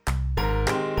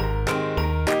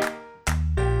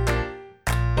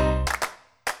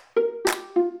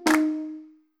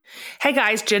 Hey, Hey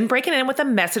guys, Jen breaking in with a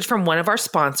message from one of our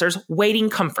sponsors, Weighting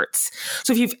Comforts.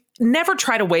 So if you've never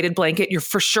tried a weighted blanket, you're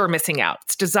for sure missing out.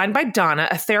 It's designed by Donna,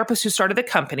 a therapist who started the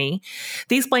company.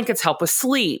 These blankets help with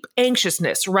sleep,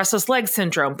 anxiousness, restless leg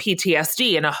syndrome,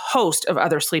 PTSD, and a host of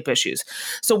other sleep issues.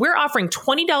 So we're offering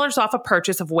 $20 off a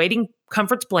purchase of Weighting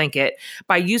Comforts blanket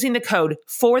by using the code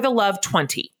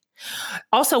FORTHELOVE20.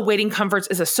 Also, Weighting Comforts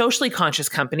is a socially conscious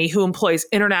company who employs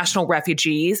international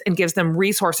refugees and gives them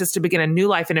resources to begin a new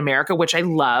life in America, which I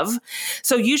love.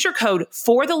 So use your code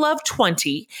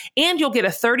FORTHELOVE20 and you'll get a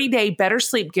 30-day better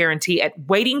sleep guarantee at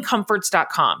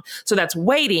weightingcomforts.com. So that's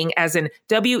waiting as in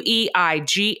WEIGHTING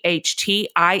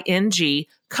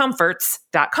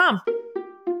comforts.com.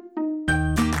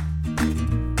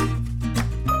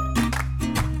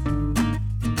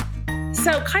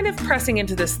 So kind of pressing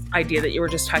into this idea that you were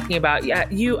just talking about,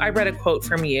 I read a quote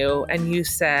from you and you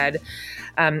said,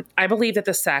 I believe that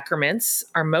the sacraments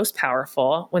are most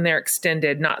powerful when they're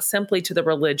extended not simply to the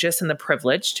religious and the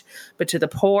privileged, but to the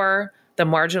poor, the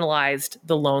marginalized,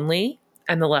 the lonely,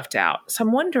 and the left out. So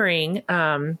I'm wondering,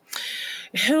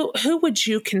 who would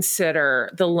you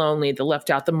consider the lonely, the left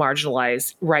out, the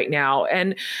marginalized right now?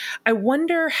 And I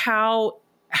wonder how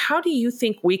do you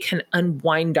think we can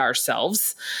unwind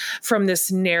ourselves from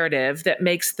this narrative that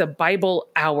makes the Bible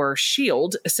our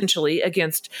shield, essentially,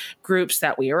 against groups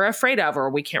that we are afraid of or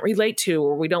we can't relate to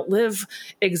or we don't live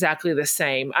exactly the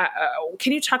same?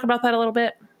 Can you talk about that a little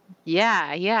bit?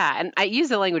 Yeah. And I use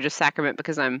the language of sacrament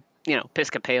because I'm,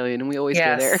 Episcopalian, and we always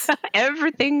go there.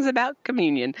 Everything's about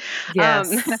communion.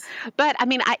 Yes. But I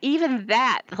mean, even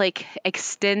that, like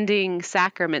extending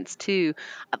sacraments too,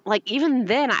 like even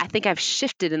then, I think I've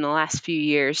shifted in the last few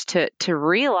years to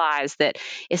realize that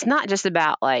it's not just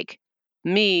about like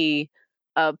me,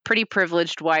 a pretty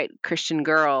privileged white Christian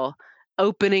girl,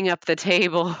 opening up the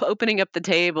table to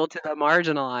the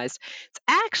marginalized. It's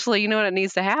actually, what it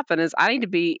needs to happen is I need to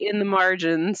be in the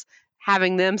margins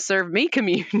having them serve me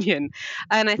communion.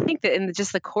 And I think that in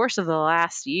just the course of the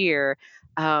last year,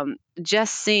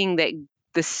 just seeing that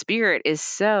the Spirit is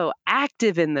so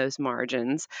active in those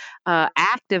margins,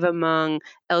 active among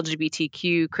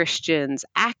LGBTQ Christians,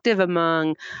 active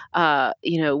among,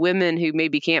 women who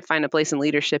maybe can't find a place in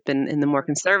leadership in the more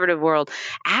conservative world,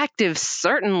 active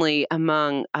certainly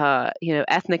among,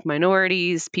 ethnic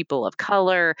minorities, people of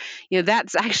color.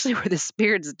 That's actually where the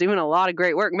Spirit's doing a lot of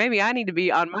great work. Maybe I need to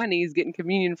be on my knees getting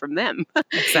communion from them.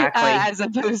 Exactly. As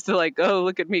opposed to like, oh,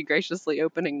 look at me graciously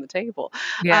opening the table.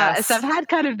 Yes. So I've had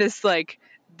kind of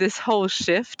this whole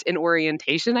shift in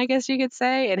orientation, I guess you could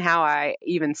say, and how I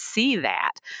even see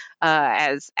that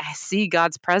as I see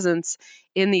God's presence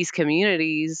in these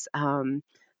communities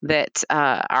that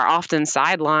are often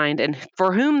sidelined and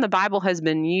for whom the Bible has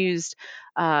been used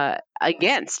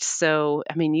against. So,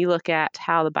 I mean, you look at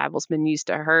how the Bible's been used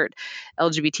to hurt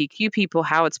LGBTQ people,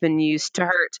 how it's been used to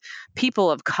hurt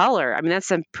people of color. I mean, that's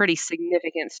some pretty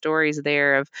significant stories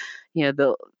there of,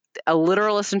 a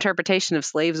literalist interpretation of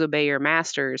slaves obey your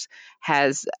masters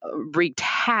has wreaked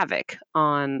havoc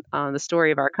on the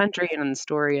story of our country and on the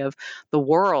story of the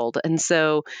world. And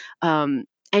so, and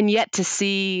yet to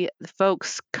see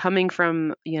folks coming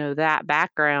from, that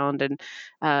background and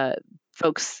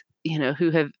folks,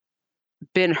 who have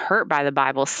been hurt by the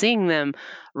Bible, seeing them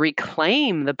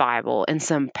reclaim the Bible in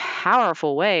some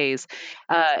powerful ways,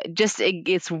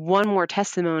 it's one more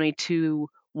testimony to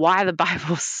why the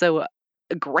Bible is so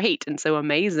great and so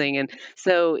amazing and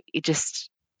so it just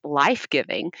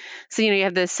life-giving. So you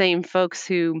have the same folks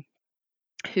who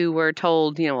were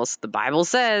told, well, the Bible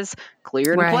says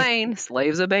clear and plain,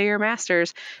 slaves obey your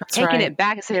masters. That's taking it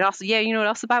back and saying also, you know what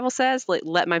else the Bible says?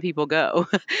 Let my people go.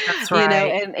 That's right.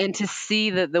 And to see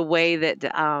that the way that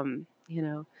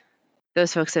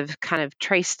those folks have kind of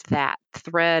traced that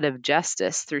thread of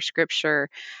justice through Scripture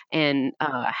and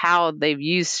how they've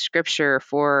used Scripture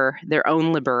for their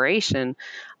own liberation.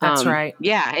 That's right.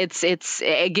 Yeah, it's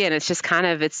just kind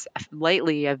of,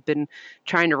 lately I've been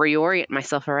trying to reorient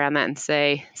myself around that and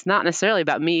say, it's not necessarily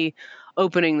about me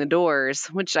opening the doors,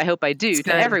 which I hope I do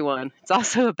to everyone. It's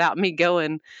also about me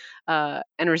going and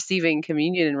receiving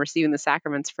communion and receiving the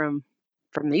sacraments from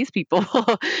these people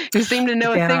who seem to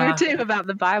know a thing or two about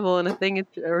the Bible and a thing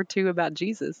or two about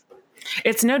Jesus.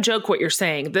 It's no joke what you're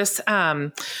saying. This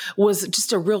was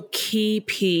just a real key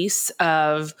piece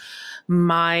of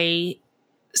my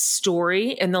story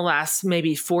in the last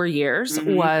maybe 4 years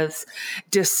was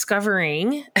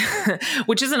discovering,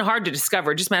 which isn't hard to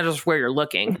discover, it just matters where you're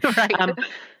looking. Right.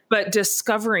 but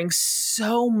discovering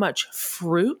so much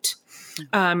fruit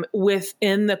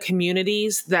within the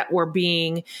communities that were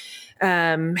being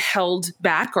held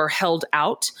back or held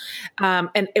out.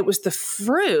 And it was the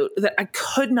fruit that I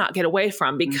could not get away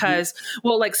from because,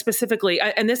 well, like specifically,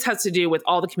 and this has to do with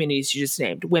all the communities you just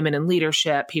named, women in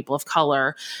leadership, people of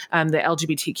color, the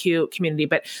LGBTQ community,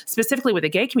 but specifically with the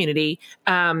gay community,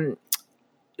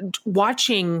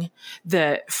 watching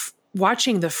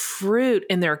the fruit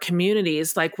in their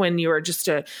communities, like when you're just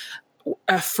a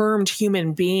affirmed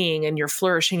human being and you're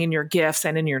flourishing in your gifts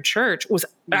and in your church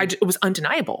it was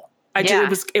undeniable.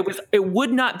 It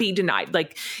would not be denied.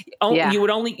 Like you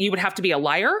would have to be a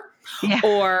liar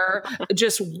or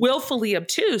just willfully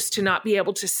obtuse to not be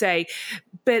able to say,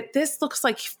 but this looks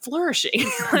like flourishing.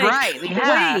 Like, right.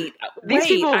 Yeah. These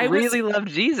people really love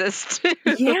Jesus too.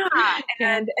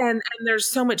 And there's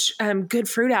so much good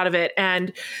fruit out of it.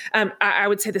 And I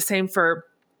would say the same for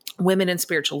women in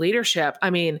spiritual leadership.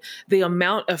 I mean, the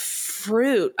amount of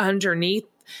fruit underneath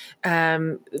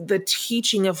the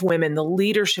teaching of women, the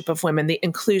leadership of women, the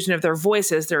inclusion of their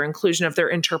voices, their inclusion of their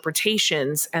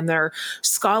interpretations and their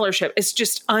scholarship, it's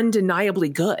just undeniably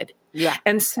good. Yeah.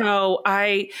 And so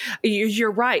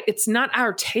you're right. It's not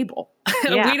our table.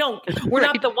 Yeah. We're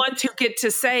not the ones who get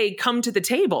to say, come to the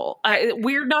table.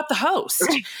 We're not the host.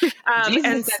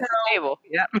 Jesus is at the table.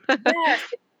 Yeah. Yes,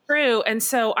 it's true. And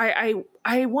so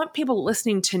I want people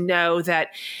listening to know that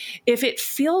if it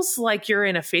feels like you're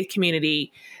in a faith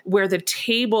community where the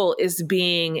table is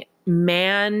being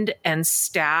manned and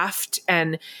staffed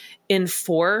and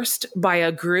enforced by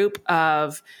a group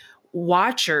of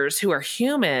watchers who are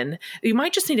human, you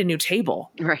might just need a new table.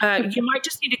 Right. You might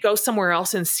just need to go somewhere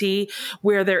else and see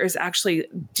where there is actually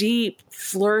deep,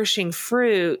 flourishing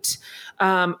fruit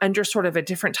under sort of a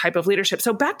different type of leadership.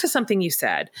 So back to something you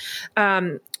said.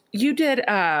 You did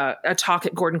a talk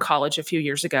at Gordon College a few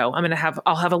years ago.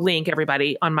 I'll have a link,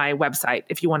 everybody, on my website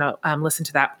if you want to listen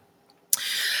to that.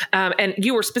 And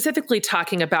you were specifically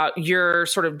talking about your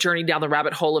sort of journey down the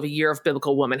rabbit hole of A Year of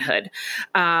Biblical Womanhood,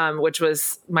 which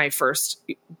was my first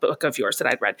book of yours that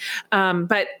I'd read.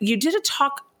 But you did a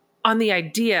talk on the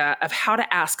idea of how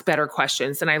to ask better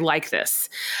questions. And I like this.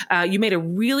 You made a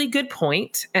really good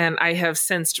point, and I have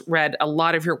since read a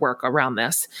lot of your work around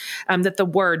this, that the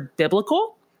word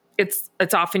biblical,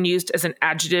 it's often used as an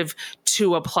adjective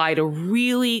to apply to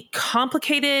really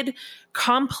complicated,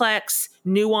 complex,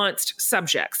 nuanced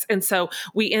subjects. And so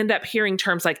we end up hearing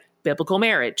terms like biblical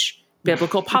marriage,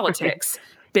 biblical politics,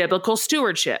 biblical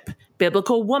stewardship,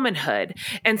 biblical womanhood.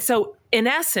 And so in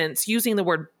essence, using the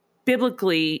word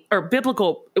biblically or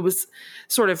biblical, it was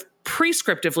sort of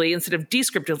prescriptively instead of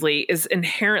descriptively is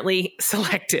inherently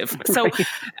selective. So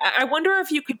I wonder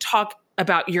if you could talk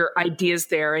about your ideas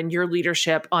there and your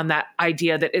leadership on that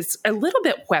idea that is a little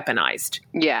bit weaponized.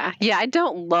 Yeah. I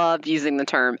don't love using the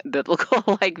term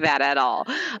biblical like that at all.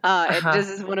 This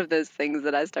is one of those things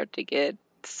that I start to get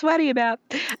sweaty about.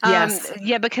 Yes.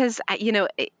 Because,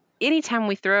 anytime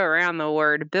we throw around the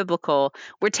word biblical,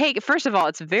 first of all,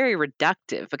 it's very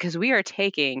reductive because we are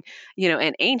taking,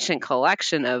 an ancient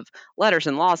collection of letters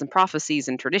and laws and prophecies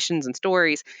and traditions and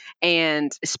stories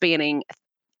and spanning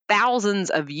thousands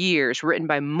of years, written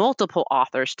by multiple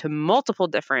authors to multiple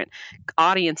different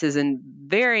audiences in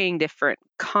varying different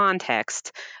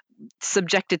contexts,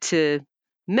 subjected to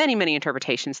many, many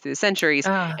interpretations through the centuries,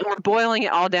 and we're boiling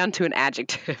it all down to an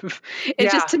adjective.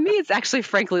 Just, to me, it's actually,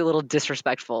 frankly, a little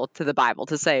disrespectful to the Bible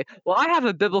to say, well, I have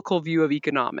a biblical view of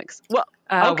economics. Well,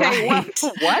 okay, right.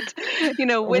 What?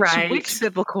 Which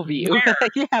biblical view?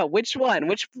 Yeah, which one?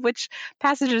 Which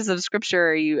passages of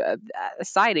scripture are you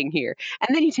citing here?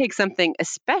 And then you take something,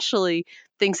 especially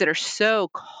things that are so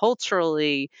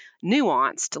culturally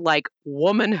nuanced, like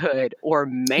womanhood or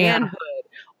manhood.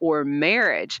 Or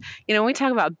marriage. When we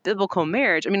talk about biblical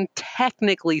marriage,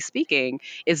 technically speaking,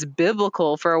 it's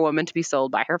biblical for a woman to be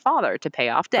sold by her father to pay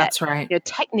off debt. That's right.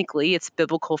 Technically, it's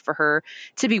biblical for her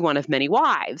to be one of many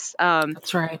wives.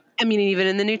 That's right. Even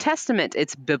in the New Testament,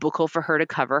 it's biblical for her to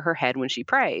cover her head when she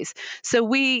prays. So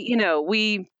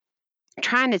we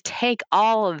trying to take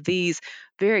all of these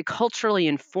very culturally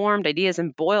informed ideas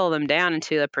and boil them down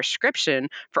into a prescription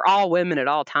for all women at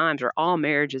all times or all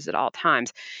marriages at all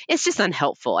times. It's just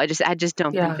unhelpful. I just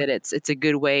don't think that it's a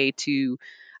good way to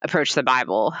approach the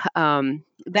Bible.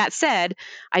 That said,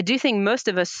 I do think most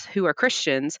of us who are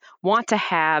Christians want to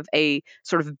have a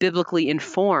sort of biblically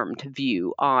informed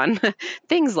view on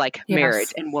things like marriage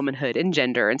Yes. and womanhood and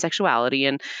gender and sexuality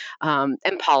and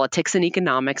politics and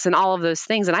economics and all of those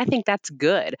things. And I think that's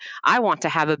good. I want to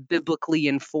have a biblically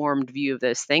informed view of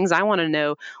those things. I want to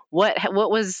know what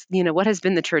was, what has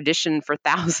been the tradition for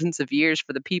thousands of years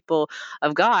for the people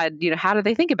of God. How do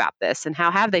they think about this, and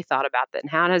how have they thought about that,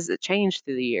 and how has it changed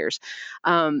through the years?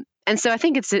 And so I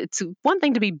think it's one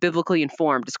thing to be biblically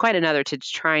informed. It's quite another to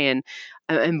try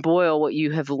and boil what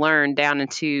you have learned down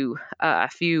into a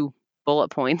few bullet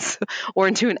points or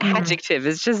into an adjective.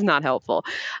 It's just not helpful.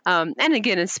 And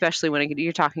again, especially when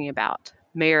you're talking about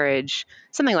marriage,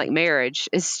 something like marriage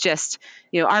is just,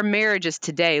 our marriages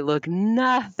today look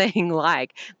nothing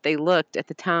like they looked at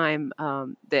the time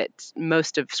that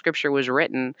most of Scripture was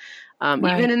written.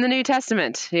 Right. Even in the New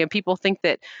Testament, people think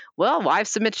that, well, wives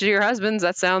submit to your husbands.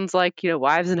 That sounds like,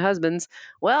 wives and husbands.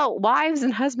 Well, wives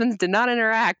and husbands did not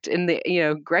interact in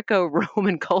the,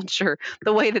 Greco-Roman culture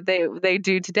the way that they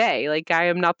do today. Like, I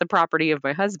am not the property of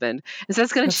my husband. And so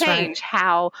it's going to change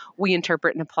how we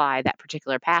interpret and apply that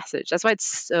particular passage. That's why it's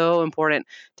so important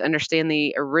to understand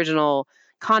the original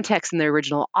context and the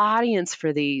original audience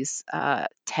for these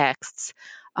texts,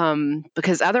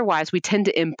 because otherwise we tend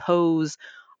to impose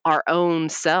our own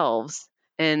selves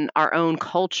and our own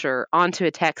culture onto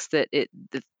a text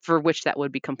for which that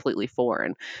would be completely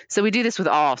foreign. So we do this with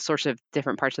all sorts of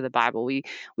different parts of the Bible. We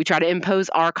try to impose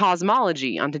our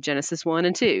cosmology onto Genesis 1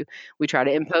 and 2. We try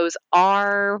to impose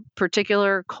our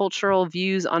particular cultural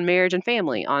views on marriage and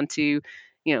family onto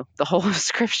the whole of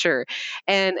Scripture.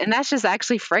 And that's just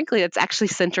actually, frankly, that's actually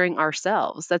centering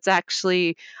ourselves. That's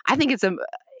actually, I think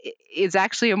it's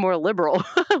actually a more liberal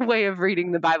way of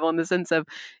reading the Bible, in the sense of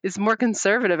it's more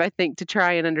conservative, I think, to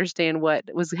try and understand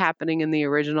what was happening in the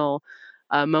original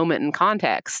moment and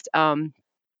context.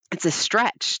 It's a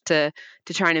stretch to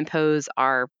try and impose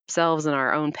ourselves and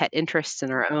our own pet interests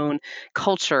and our own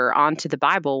culture onto the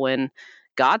Bible, when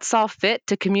God saw fit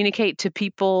to communicate to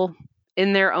people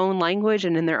in their own language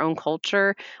and in their own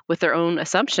culture with their own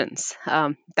assumptions.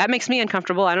 That makes me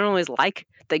uncomfortable. I don't always like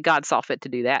that God saw fit to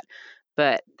do that,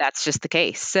 but that's just the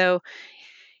case. So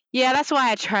yeah, that's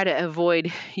why I try to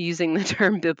avoid using the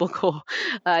term biblical,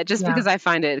 just because I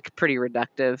find it pretty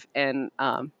reductive and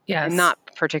not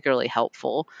particularly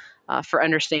helpful for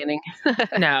understanding.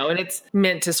 No, and it's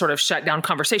meant to sort of shut down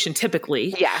conversation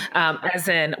typically. Yeah. As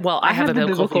in, well, I have a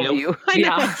biblical view.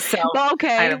 Yeah. So well,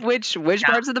 okay. Which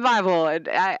parts of the Bible? And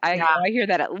I hear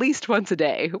that at least once a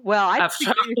day. Well, I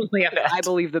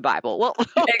believe the Bible. Well,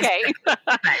 okay.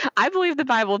 I believe the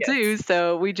Bible too.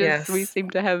 So we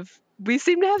seem to have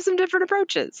some different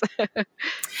approaches.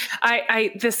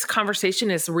 This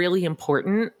conversation is really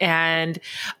important. And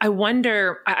I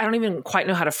wonder, I don't even quite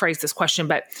know how to phrase this question,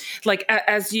 but like,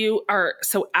 as you are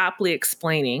so aptly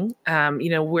explaining,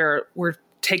 we're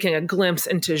taking a glimpse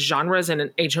into genres and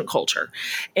an ancient culture,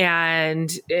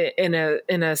 and in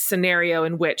a scenario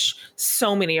in which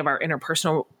so many of our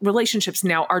interpersonal relationships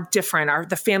now are different.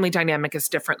 The family dynamic is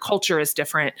different, culture is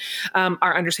different,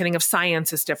 our understanding of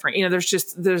science is different.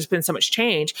 There's been so much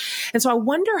change, and so I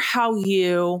wonder how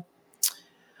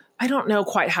I don't know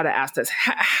quite how to ask this.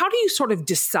 How do you sort of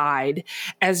decide,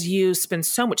 as you spend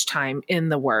so much time in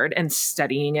the Word and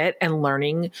studying it and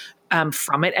learning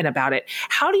from it and about it,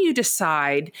 how do you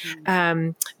decide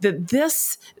that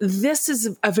this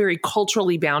is a very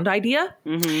culturally bound idea,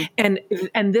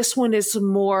 and this one is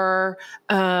more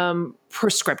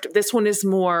prescriptive? This one is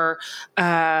more,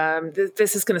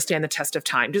 this is going to stand the test of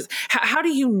time. How do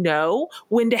you know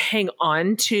when to hang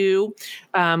on to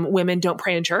women don't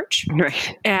pray in church,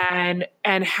 right?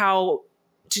 And how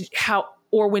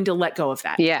or when to let go of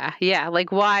that? Yeah.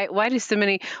 Like why do so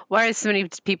many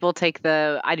people take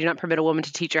the I do not permit a woman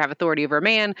to teach or have authority over a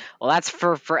man? Well, that's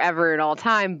for forever and all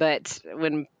time. But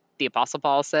when the Apostle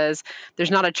Paul says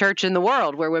there's not a church in the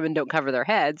world where women don't cover their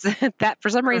heads, that for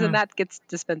some reason that gets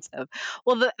dispensed of.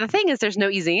 Well, the thing is, there's no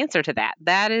easy answer to that.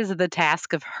 That is the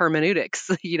task of hermeneutics.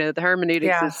 The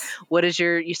hermeneutics is what is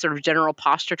your sort of general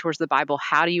posture towards the Bible?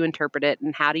 How do you interpret it,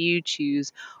 and how do you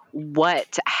choose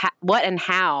what and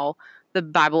how the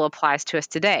Bible applies to us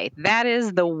today? That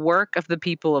is the work of the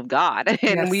people of God.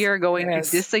 And we are going to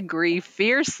disagree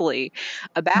fiercely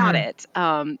about it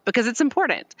because it's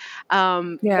important.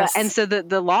 And so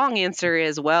the long answer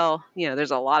is, well,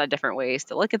 there's a lot of different ways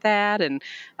to look at that. And,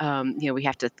 we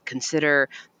have to consider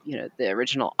the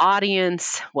original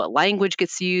audience, what language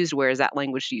gets used, where is that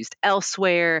language used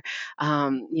elsewhere?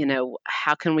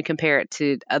 How can we compare it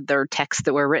to other texts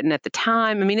that were written at the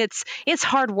time? I mean, it's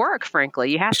hard work,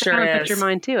 frankly. You have to Sure kind of put your is.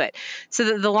 mind to it.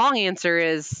 So the long answer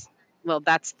is, well,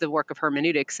 that's the work of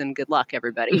hermeneutics, and good luck,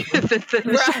 everybody.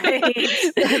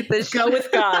 Right. Go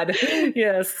with God.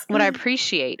 Yes. What I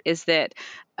appreciate is that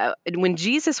when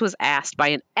Jesus was asked by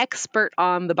an expert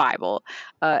on the Bible,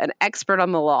 an expert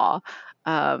on the law,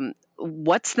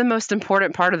 what's the most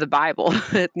important part of the Bible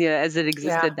as it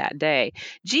existed that day?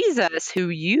 Jesus, who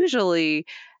usually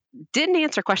didn't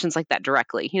answer questions like that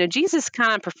directly. Jesus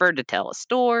kind of preferred to tell a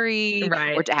story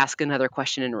or to ask another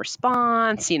question in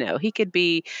response. He could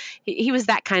be, he was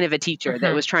that kind of a teacher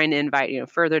that was trying to invite,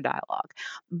 further dialogue.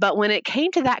 But when it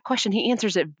came to that question, he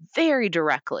answers it very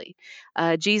directly.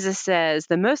 Jesus says,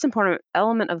 the most important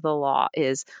element of the law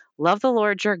is love the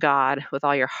Lord your God with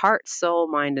all your heart, soul,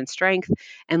 mind, and strength,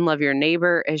 and love your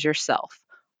neighbor as yourself.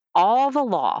 All the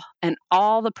law and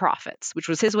all the prophets, which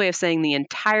was his way of saying the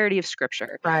entirety of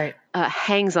Scripture,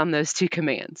 hangs on those two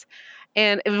commands.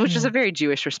 And which is a very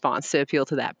Jewish response to appeal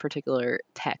to that particular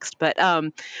text. But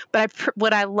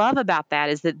what I love about that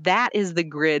is that is the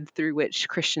grid through which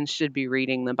Christians should be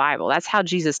reading the Bible. That's how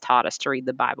Jesus taught us to read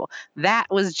the Bible. That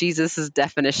was Jesus's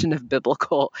definition of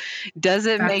biblical. Does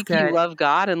it make you love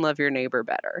God and love your neighbor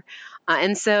better?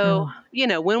 And so,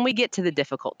 when we get to the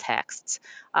difficult texts,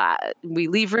 we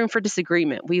leave room for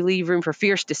disagreement. We leave room for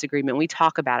fierce disagreement. We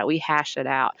talk about it. We hash it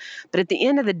out. But at the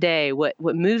end of the day, what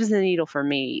moves the needle for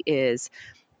me is,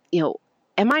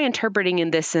 am I interpreting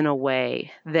in this in a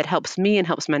way that helps me and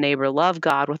helps my neighbor love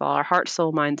God with all our heart,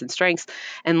 soul, minds, and strengths,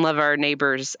 and love our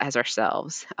neighbors as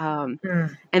ourselves? And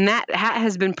that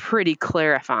has been pretty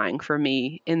clarifying for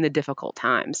me in the difficult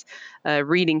times,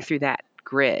 reading through that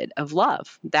grid of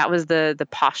love. That was the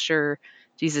posture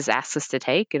Jesus asks us to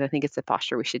take, and I think it's the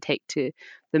posture we should take to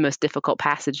the most difficult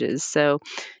passages. So,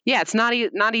 it's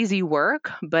not easy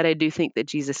work, but I do think that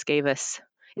Jesus gave us.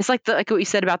 It's like what you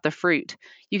said about the fruit.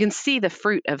 You can see the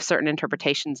fruit of certain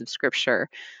interpretations of Scripture,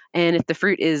 and if the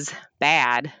fruit is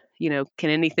bad, can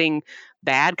anything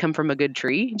bad come from a good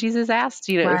tree? Jesus asked.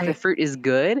 If the fruit is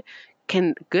good,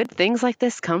 can good things like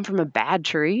this come from a bad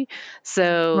tree?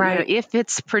 So if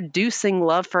it's producing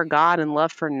love for God and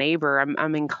love for neighbor,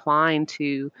 I'm inclined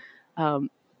to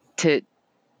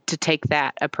take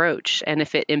that approach. And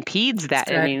if it impedes that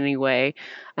in any way,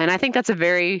 and I think that's a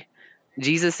very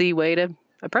Jesus-y way to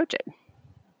approach it.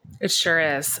 It sure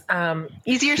is.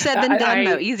 Easier said than done,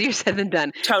 though. Easier said than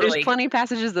done. Totally. There's plenty of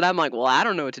passages that I'm like, well, I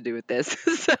don't know what to do with this.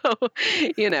 So,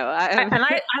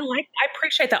 I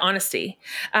appreciate the honesty,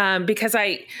 because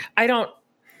I don't,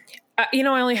 I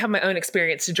only have my own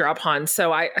experience to draw upon,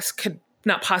 so I could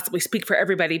not possibly speak for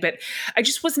everybody, but I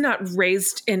just was not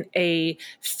raised in a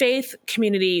faith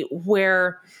community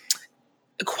where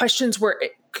questions were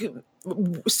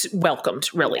welcomed,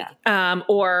 really,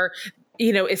 or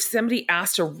if somebody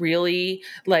asked a really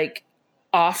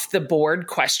off the board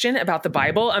question about the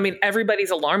Bible, I mean, everybody's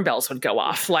alarm bells would go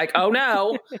off like, oh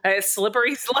no, a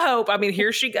slippery slope. I mean,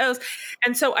 here she goes.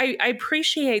 And so I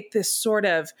appreciate this sort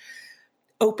of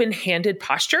open-handed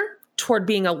posture toward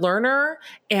being a learner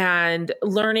and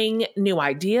learning new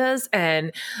ideas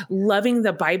and loving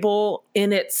the Bible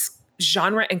in its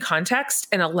genre and context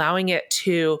and allowing it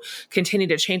to continue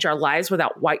to change our lives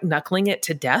without white knuckling it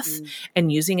to death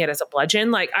and using it as a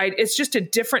bludgeon. It's just a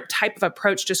different type of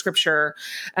approach to Scripture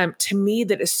to me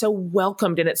that is so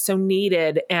welcomed and it's so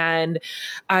needed. And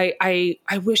I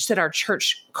wish that our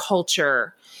church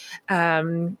culture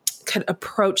could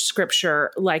approach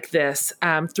Scripture like this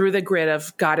through the grid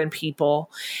of God and people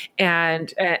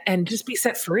and just be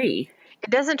set free. It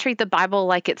doesn't treat the Bible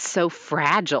like it's so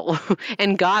fragile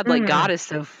and God is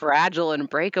so fragile and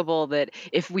breakable that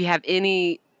if we have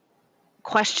any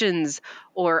questions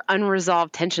or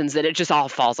unresolved tensions that it just all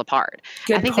falls apart.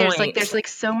 Good I think point.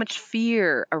 there's so much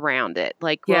fear around it.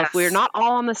 If we're not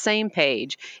all on the same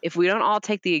page, if we don't all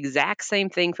take the exact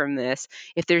same thing from this,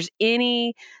 if there's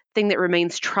anything that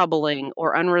remains troubling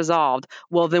or unresolved,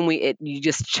 well, then you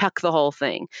just chuck the whole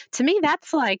thing. To me,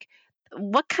 that's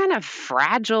what kind of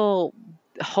fragile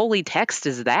holy text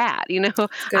is that?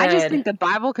 I just think the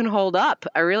Bible can hold up.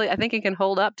 I think it can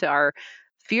hold up to our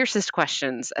fiercest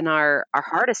questions and our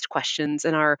hardest questions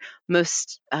and our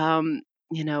most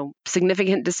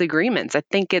significant disagreements. I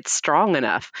think it's strong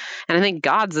enough, and I think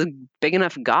God's a big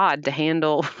enough God to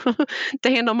handle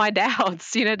my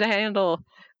doubts. To handle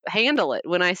handle it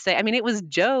when I say, I mean, it was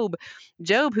Job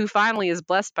who finally is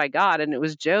blessed by God. And it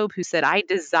was Job who said, I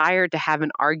desire to have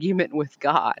an argument with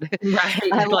God. Right.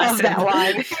 I Bless love that him.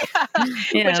 line.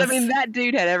 Which, I mean, Yes. that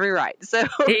dude had every right. So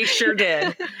He sure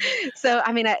did. so,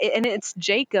 I mean, and it's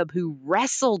Jacob who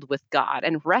wrestled with God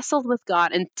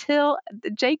until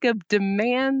Jacob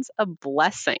demands a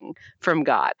blessing from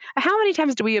God. How many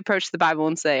times do we approach the Bible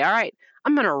and say, all right,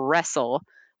 I'm going to wrestle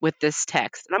with this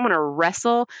text and I'm going to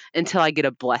wrestle until I get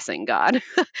a blessing, God?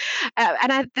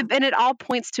 And it all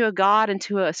points to a God and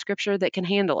to a scripture that can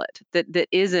handle it, that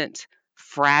isn't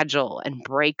fragile and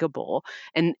breakable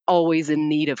and always in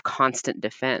need of constant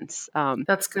defense.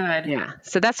 That's good. Yeah.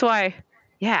 So that's why,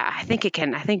 yeah, I think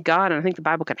God and I think the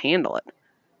Bible can handle it.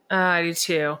 I do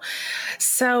too.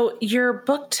 So your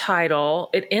book title,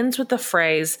 it ends with the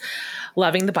phrase,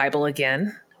 loving the Bible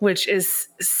again, which is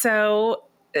so,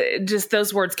 just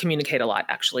those words communicate a lot,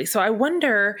 actually. So I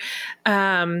wonder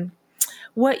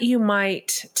what you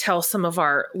might tell some of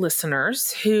our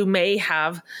listeners who may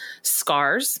have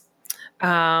scars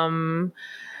from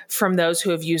those who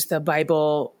have used the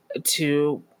Bible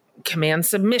to command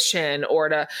submission or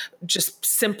to just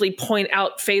simply point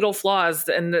out fatal flaws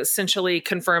and essentially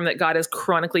confirm that God is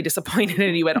chronically disappointed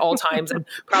in you at all times and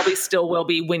probably still will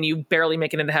be when you barely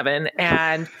make it into heaven,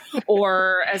 and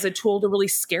or as a tool to really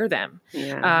scare them,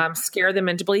 scare them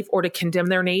into belief or to condemn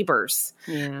their neighbors.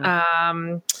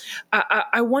 I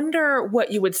wonder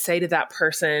what you would say to that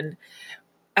person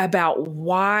about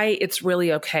why it's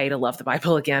really okay to love the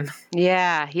Bible again.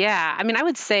 Yeah. I mean, I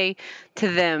would say to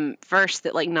them first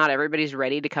that, like, not everybody's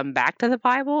ready to come back to the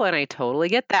Bible, and I totally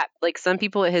get that. Like, some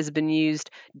people, it has been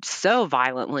used so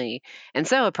violently and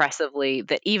so oppressively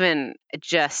that even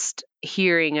just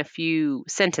hearing a few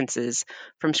sentences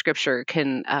from Scripture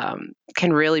can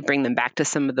really bring them back to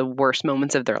some of the worst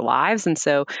moments of their lives. And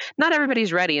so, not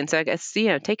everybody's ready. And so, I guess,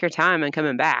 take your time and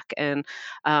coming back and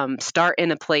start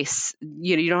in a place.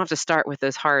 You don't have to start with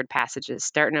those hard passages.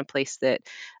 Start in a place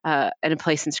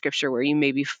in Scripture where you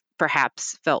maybe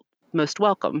perhaps felt most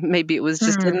welcome. Maybe it was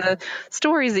just in the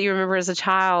stories that you remember as a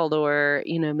child, or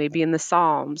maybe in the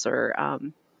Psalms, or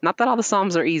not that all the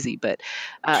Psalms are easy, but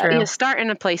start in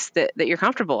a place that you're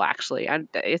comfortable. Actually,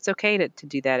 it's okay to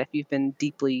do that if you've been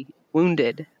deeply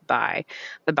wounded by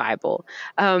the Bible.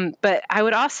 But I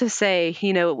would also say,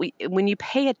 when you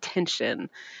pay attention,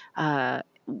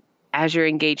 as you're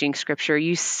engaging Scripture,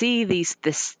 you see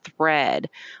this thread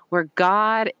where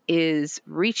God is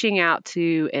reaching out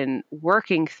to and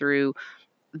working through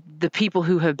the people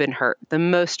who have been hurt, the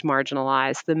most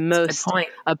marginalized, the most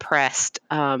oppressed.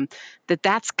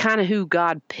 That's kind of who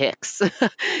God picks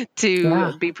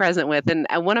to be present with. And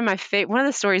one of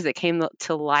the stories that came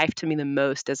to life to me the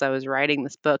most as I was writing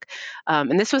this book,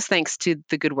 and this was thanks to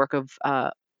the good work of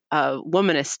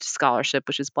womanist scholarship,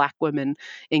 which is Black women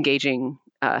engaging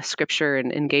Scripture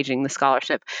and engaging the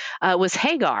scholarship, was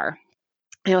Hagar.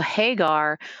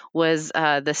 Hagar was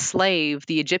the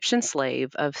Egyptian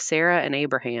slave of Sarah and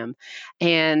Abraham,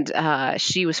 and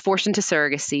she was forced into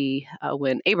surrogacy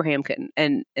when Abraham couldn't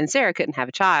and Sarah couldn't have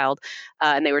a child,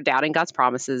 and they were doubting God's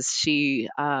promises. She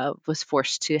was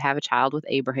forced to have a child with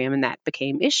Abraham, and that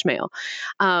became Ishmael.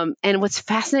 And what's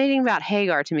fascinating about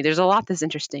Hagar to me, there's a lot that's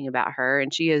interesting about her,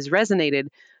 and she has resonated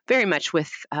very much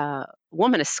with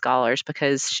womanist scholars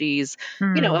because she's,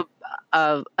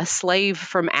 a slave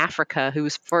from Africa who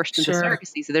was forced into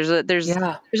surrogacy. So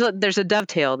there's a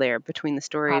dovetail there between the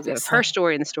stories of her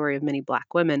story and the story of many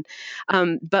Black women.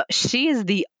 But she is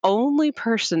the only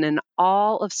person in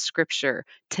all of Scripture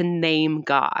to name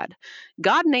God.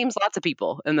 God names lots of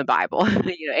people in the Bible,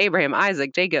 Abraham,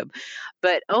 Isaac, Jacob,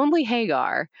 but only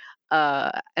Hagar,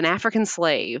 an African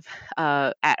slave,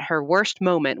 at her worst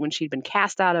moment when she'd been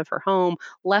cast out of her home,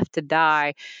 left to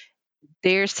die,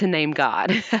 dares to name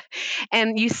God.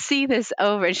 And you see this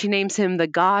over, and she names him the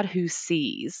God who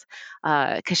sees,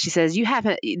 because she says,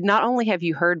 not only have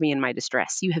you heard me in my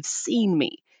distress, you have seen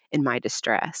me in my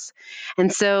distress.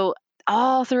 And so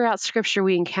all throughout Scripture,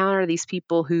 we encounter these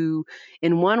people who,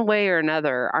 in one way or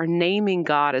another, are naming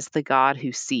God as the God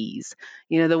who sees.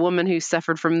 The woman who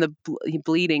suffered from the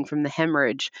bleeding, from the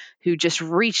hemorrhage, who just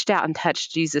reached out and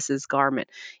touched Jesus's garment.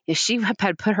 She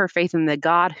had put her faith in the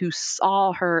God who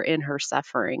saw her in her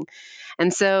suffering.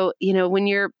 And so, when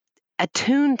you're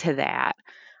attuned to that,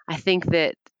 I think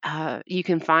that you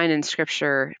can find in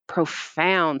Scripture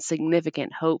profound,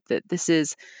 significant hope that this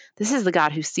is the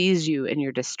God who sees you in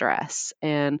your distress,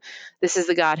 and this is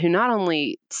the God who not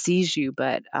only sees you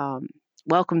but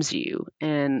welcomes you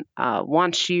and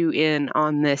wants you in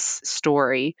on this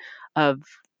story of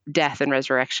death and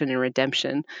resurrection and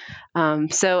redemption.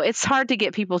 So it's hard to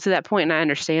get people to that point, and I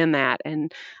understand that,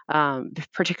 and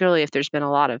particularly if there's been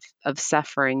a lot of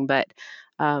suffering. But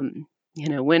when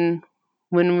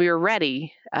we're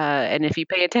ready, and if you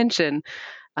pay attention,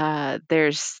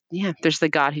 there's the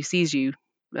God who sees you,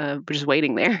 just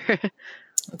waiting there.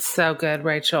 It's so good,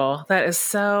 Rachel. That is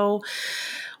so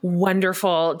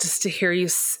wonderful just to hear you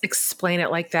explain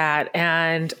it like that.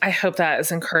 And I hope that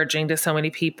is encouraging to so many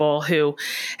people who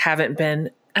haven't been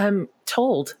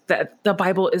told that the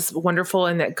Bible is wonderful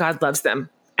and that God loves them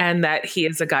and that he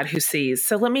is a God who sees.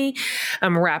 So let me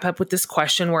wrap up with this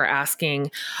question we're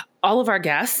asking all of our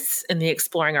guests in the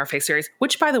Exploring Our Faith series,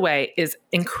 which, by the way, is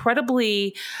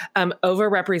incredibly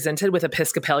overrepresented with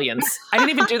Episcopalians. I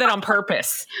didn't even do that on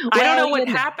purpose. I don't know what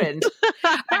happened.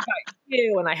 I've got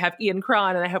you, and I have Ian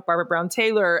Cron, and I have Barbara Brown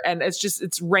Taylor, and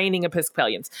it's raining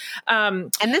Episcopalians.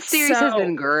 And this series has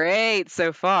been great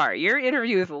so far. Your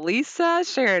interview with Lisa,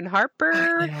 Sharon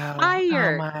Harper,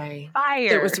 fire.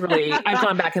 It was really, I've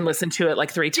gone back and listened to it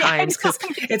like 3 times because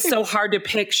it's so hard to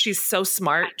pick. She's so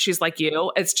smart. She's like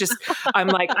you. It's just, I'm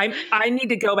like, I need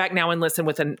to go back now and listen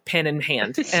with a pen in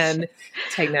hand and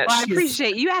take notes. Well, I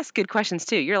appreciate you ask good questions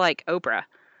too. You're like Oprah.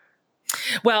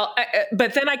 Well,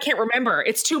 but then I can't remember.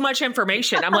 It's too much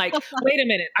information. I'm like, wait a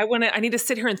minute. I need to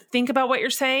sit here and think about what you're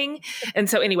saying. And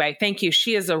so anyway, thank you.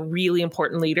 She is a really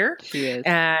important leader. She is.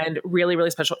 And really,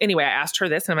 really special. Anyway, I asked her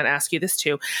this, and I'm going to ask you this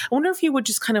too. I wonder if you would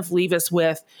just kind of leave us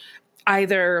with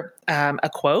either a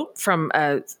quote from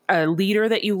a leader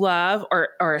that you love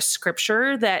or a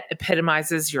scripture that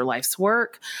epitomizes your life's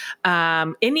work,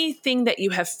 anything that you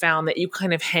have found that you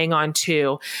kind of hang on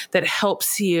to that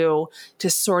helps you to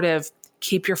sort of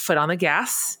keep your foot on the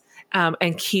gas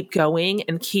and keep going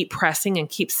and keep pressing and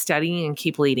keep studying and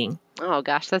keep leading. Oh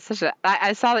gosh, that's such a.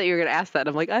 I saw that you were going to ask that.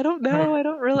 I'm like, I don't know. I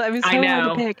don't really. I mean, it's so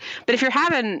hard to pick. But if you're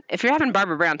having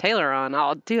Barbara Brown Taylor on,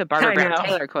 I'll do a Barbara Brown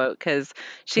Taylor quote because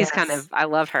she's kind of. I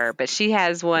love her, but she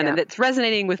has one that's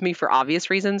resonating with me for obvious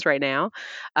reasons right now.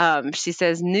 She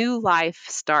says, "New life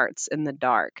starts in the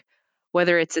dark.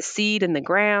 Whether it's a seed in the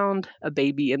ground, a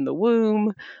baby in the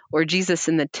womb, or Jesus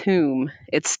in the tomb,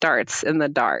 it starts in the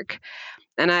dark."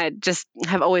 And I just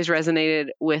have always resonated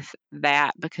with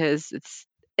that because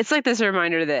it's like this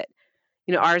reminder that,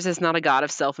 ours is not a God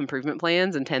of self-improvement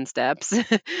plans and 10 steps.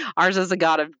 Ours is a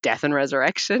God of death and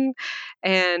resurrection,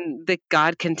 and that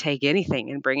God can take anything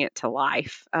and bring it to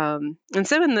life. And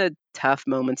so in the tough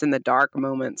moments, in the dark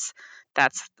moments,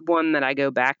 that's one that I go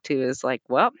back to is like,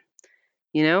 well,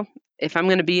 if I'm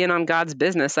going to be in on God's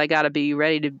business, I got to be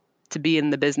ready to be in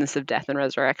the business of death and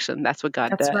resurrection. That's what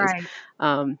God does.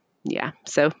 Right. Yeah.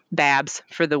 So Babs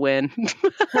for the win.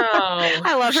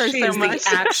 I love her so much. She's the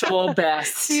actual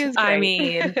best. She is great. I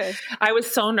mean, I was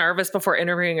so nervous before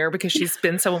interviewing her because she's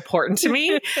been so important to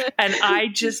me. And I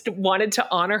just wanted to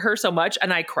honor her so much.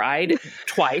 And I cried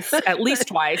at least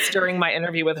twice during my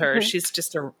interview with her. She's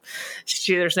just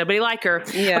there's nobody like her.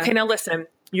 Yeah. Okay, now listen.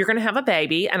 You're going to have a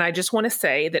baby, and I just want to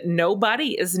say that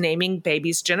nobody is naming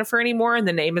babies Jennifer anymore, and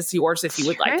the name is yours if you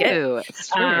would like it. It's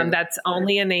true. That's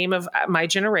only a name of my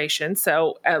generation.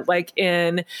 So, like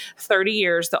in 30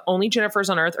 years, the only Jennifers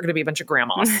on earth are going to be a bunch of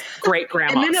grandmas, great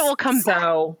grandmas. And then it will come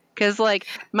back. Because, like,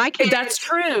 my kid... That's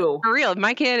true. For real.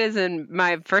 My kid is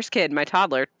my first kid, my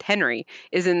toddler, Henry,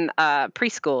 is in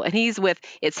preschool. And he's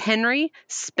it's Henry,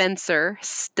 Spencer,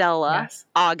 Stella,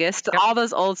 August. Yep. All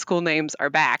those old school names are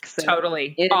back. So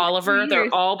totally. Oliver,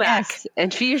 they're all back. Yes. In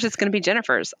a few years, it's going to be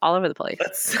Jennifer's all over the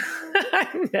place.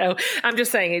 I know. I'm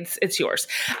just saying it's yours.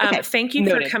 Okay. Thank you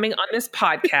for coming on this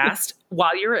podcast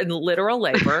while you're in literal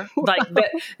labor.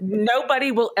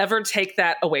 Nobody will ever take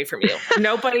that away from you.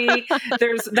 Nobody,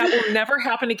 that will never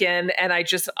happen again. And I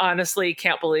just honestly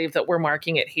can't believe that we're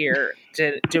marking it here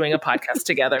doing a podcast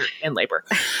together in labor.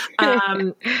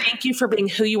 Thank you for being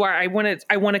who you are. I want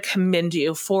to commend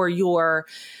you for your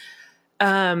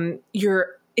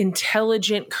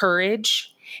intelligent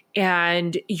courage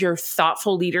and your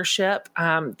thoughtful leadership,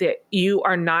 that you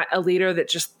are not a leader that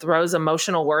just throws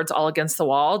emotional words all against the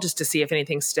wall just to see if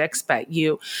anything sticks, but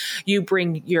you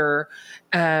bring your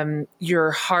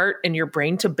heart and your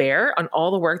brain to bear on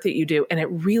all the work that you do. And it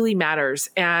really matters.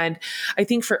 And I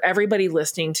think for everybody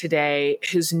listening today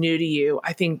who's new to you,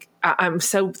 I think I'm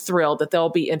so thrilled that they'll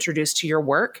be introduced to your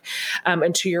work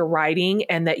and to your writing,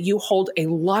 and that you hold a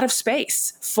lot of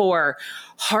space for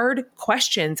hard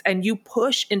questions and you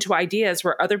push into ideas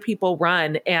where other people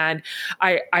run. And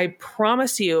I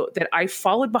promise you that I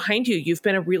followed behind you. You've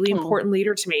been a really important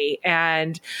leader to me.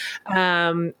 And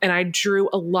I drew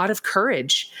a lot of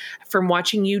courage from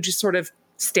watching you just sort of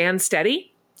stand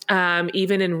steady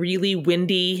even in really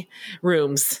windy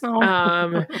rooms,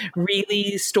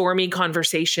 really stormy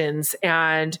conversations.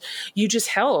 And you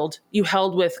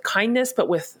held with kindness, but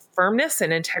with firmness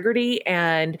and integrity.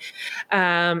 And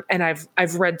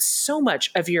I've read so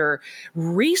much of your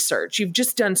research. You've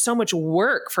just done so much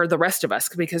work for the rest of us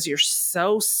because you're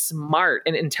so smart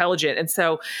and intelligent. And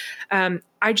so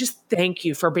I just thank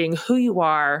you for being who you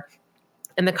are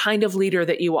and the kind of leader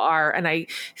that you are. And I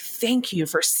thank you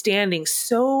for standing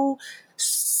so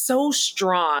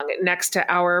strong next to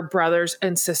our brothers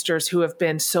and sisters who have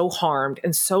been so harmed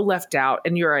and so left out.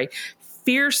 And you're a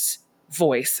fierce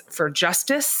voice for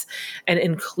justice and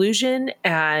inclusion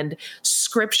and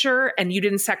scripture, and you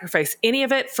didn't sacrifice any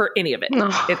of it for any of it.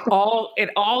 It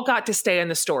all got to stay in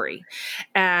the story,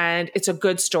 and it's a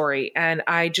good story. And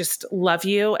I just love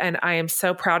you, and I am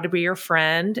so proud to be your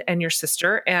friend and your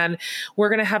sister, and we're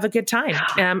going to have a good time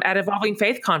at Evolving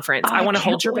Faith Conference. I want to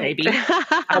hold your baby.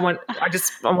 I want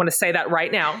to say that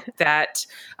right now that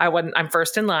I'm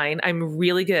first in line. I'm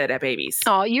really good at babies.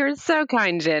 Oh, you're so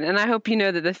kind, Jen. And I hope you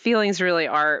know that the feelings really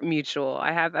are mutual.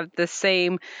 I have the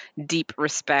same deep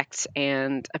respect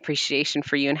and appreciation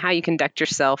for you and how you conduct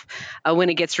yourself when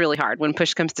it gets really hard, when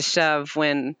push comes to shove,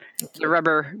 when the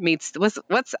rubber meets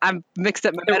I've mixed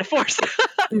up my metaphors.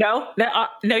 No,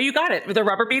 you got it. The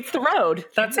rubber meets the road.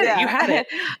 That's it. You had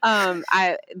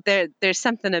it. There's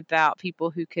something about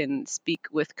people who can speak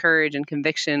with courage and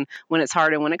conviction when it's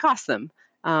hard and when it costs them.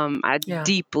 I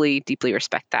deeply, deeply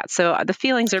respect that. So the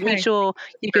feelings are mutual.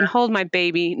 You can hold my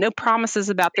baby. No promises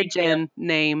about the Jen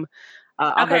name.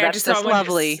 That's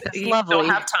lovely. That's lovely. Don't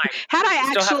have time. Had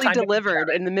I actually delivered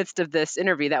in the midst of this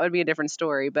interview, that would be a different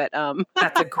story. But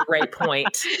that's a great point.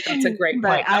 That's a great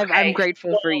point. I'm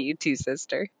grateful for you too,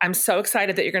 sister. I'm so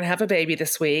excited that you're going to have a baby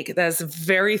this week. That's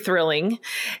very thrilling,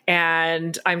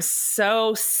 and I'm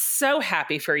so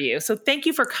happy for you. So thank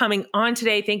you for coming on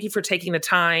today. Thank you for taking the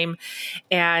time,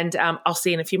 and I'll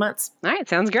see you in a few months. All right,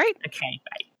 sounds great. Okay,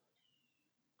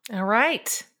 bye. All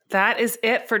right, that is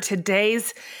it for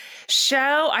today's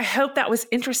show. I hope that was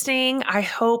interesting. I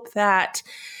hope that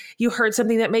you heard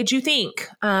something that made you think,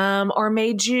 or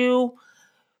made you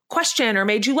question, or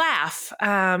made you laugh.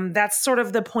 That's sort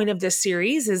of the point of this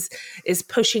series is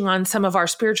pushing on some of our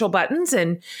spiritual buttons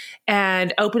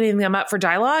and opening them up for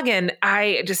dialogue. And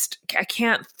I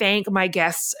can't thank my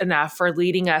guests enough for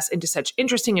leading us into such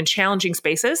interesting and challenging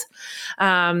spaces,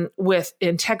 with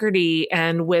integrity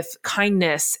and with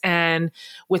kindness and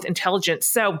with intelligence.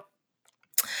 So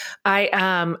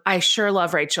I sure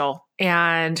love Rachel,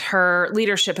 and her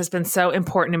leadership has been so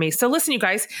important to me. So listen, you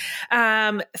guys,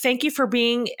 thank you for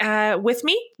being with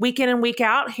me week in and week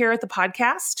out here at the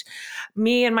podcast.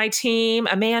 Me and my team,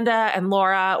 Amanda and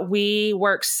Laura, we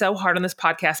work so hard on this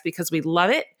podcast because we love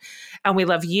it and we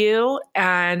love you,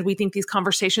 and we think these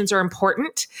conversations are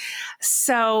important.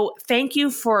 So thank you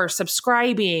for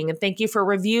subscribing, and thank you for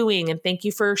reviewing, and thank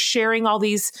you for sharing all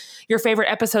your favorite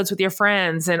episodes with your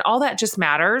friends, and all that just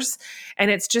matters. And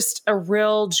it's just a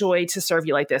real joy to serve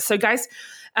you like this. So guys,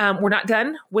 we're not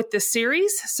done with this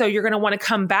series. So you're going to want to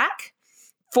come back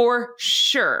for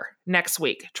sure next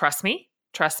week. Trust me.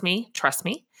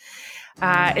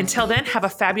 Until then, have a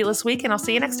fabulous week, and I'll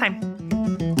see you next time.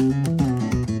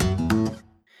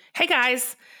 Hey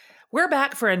guys, we're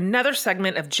back for another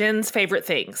segment of Jen's Favorite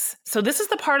Things. So this is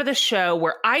the part of the show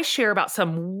where I share about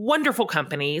some wonderful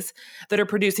companies that are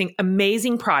producing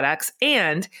amazing products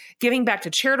and giving back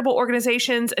to charitable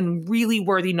organizations and really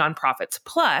worthy nonprofits.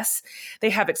 Plus,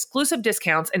 they have exclusive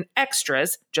discounts and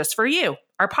extras just for you,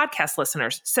 our podcast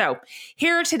listeners. So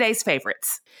here are today's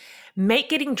favorites. Make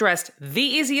getting dressed the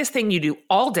easiest thing you do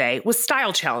all day with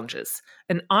Style Challenges,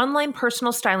 an online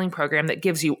personal styling program that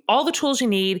gives you all the tools you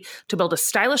need to build a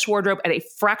stylish wardrobe at a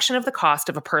fraction of the cost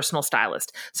of a personal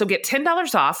stylist. So get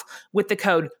 $10 off with the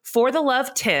code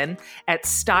FORTHELOVE10 at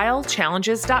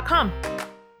stylechallenges.com.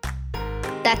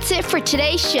 That's it for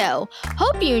today's show.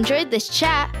 Hope you enjoyed this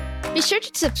chat. Be sure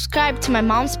to subscribe to my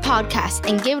mom's podcast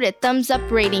and give it a thumbs up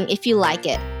rating if you like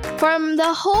it. From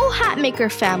the whole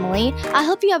Hatmaker family, I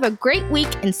hope you have a great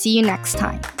week and see you next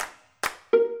time.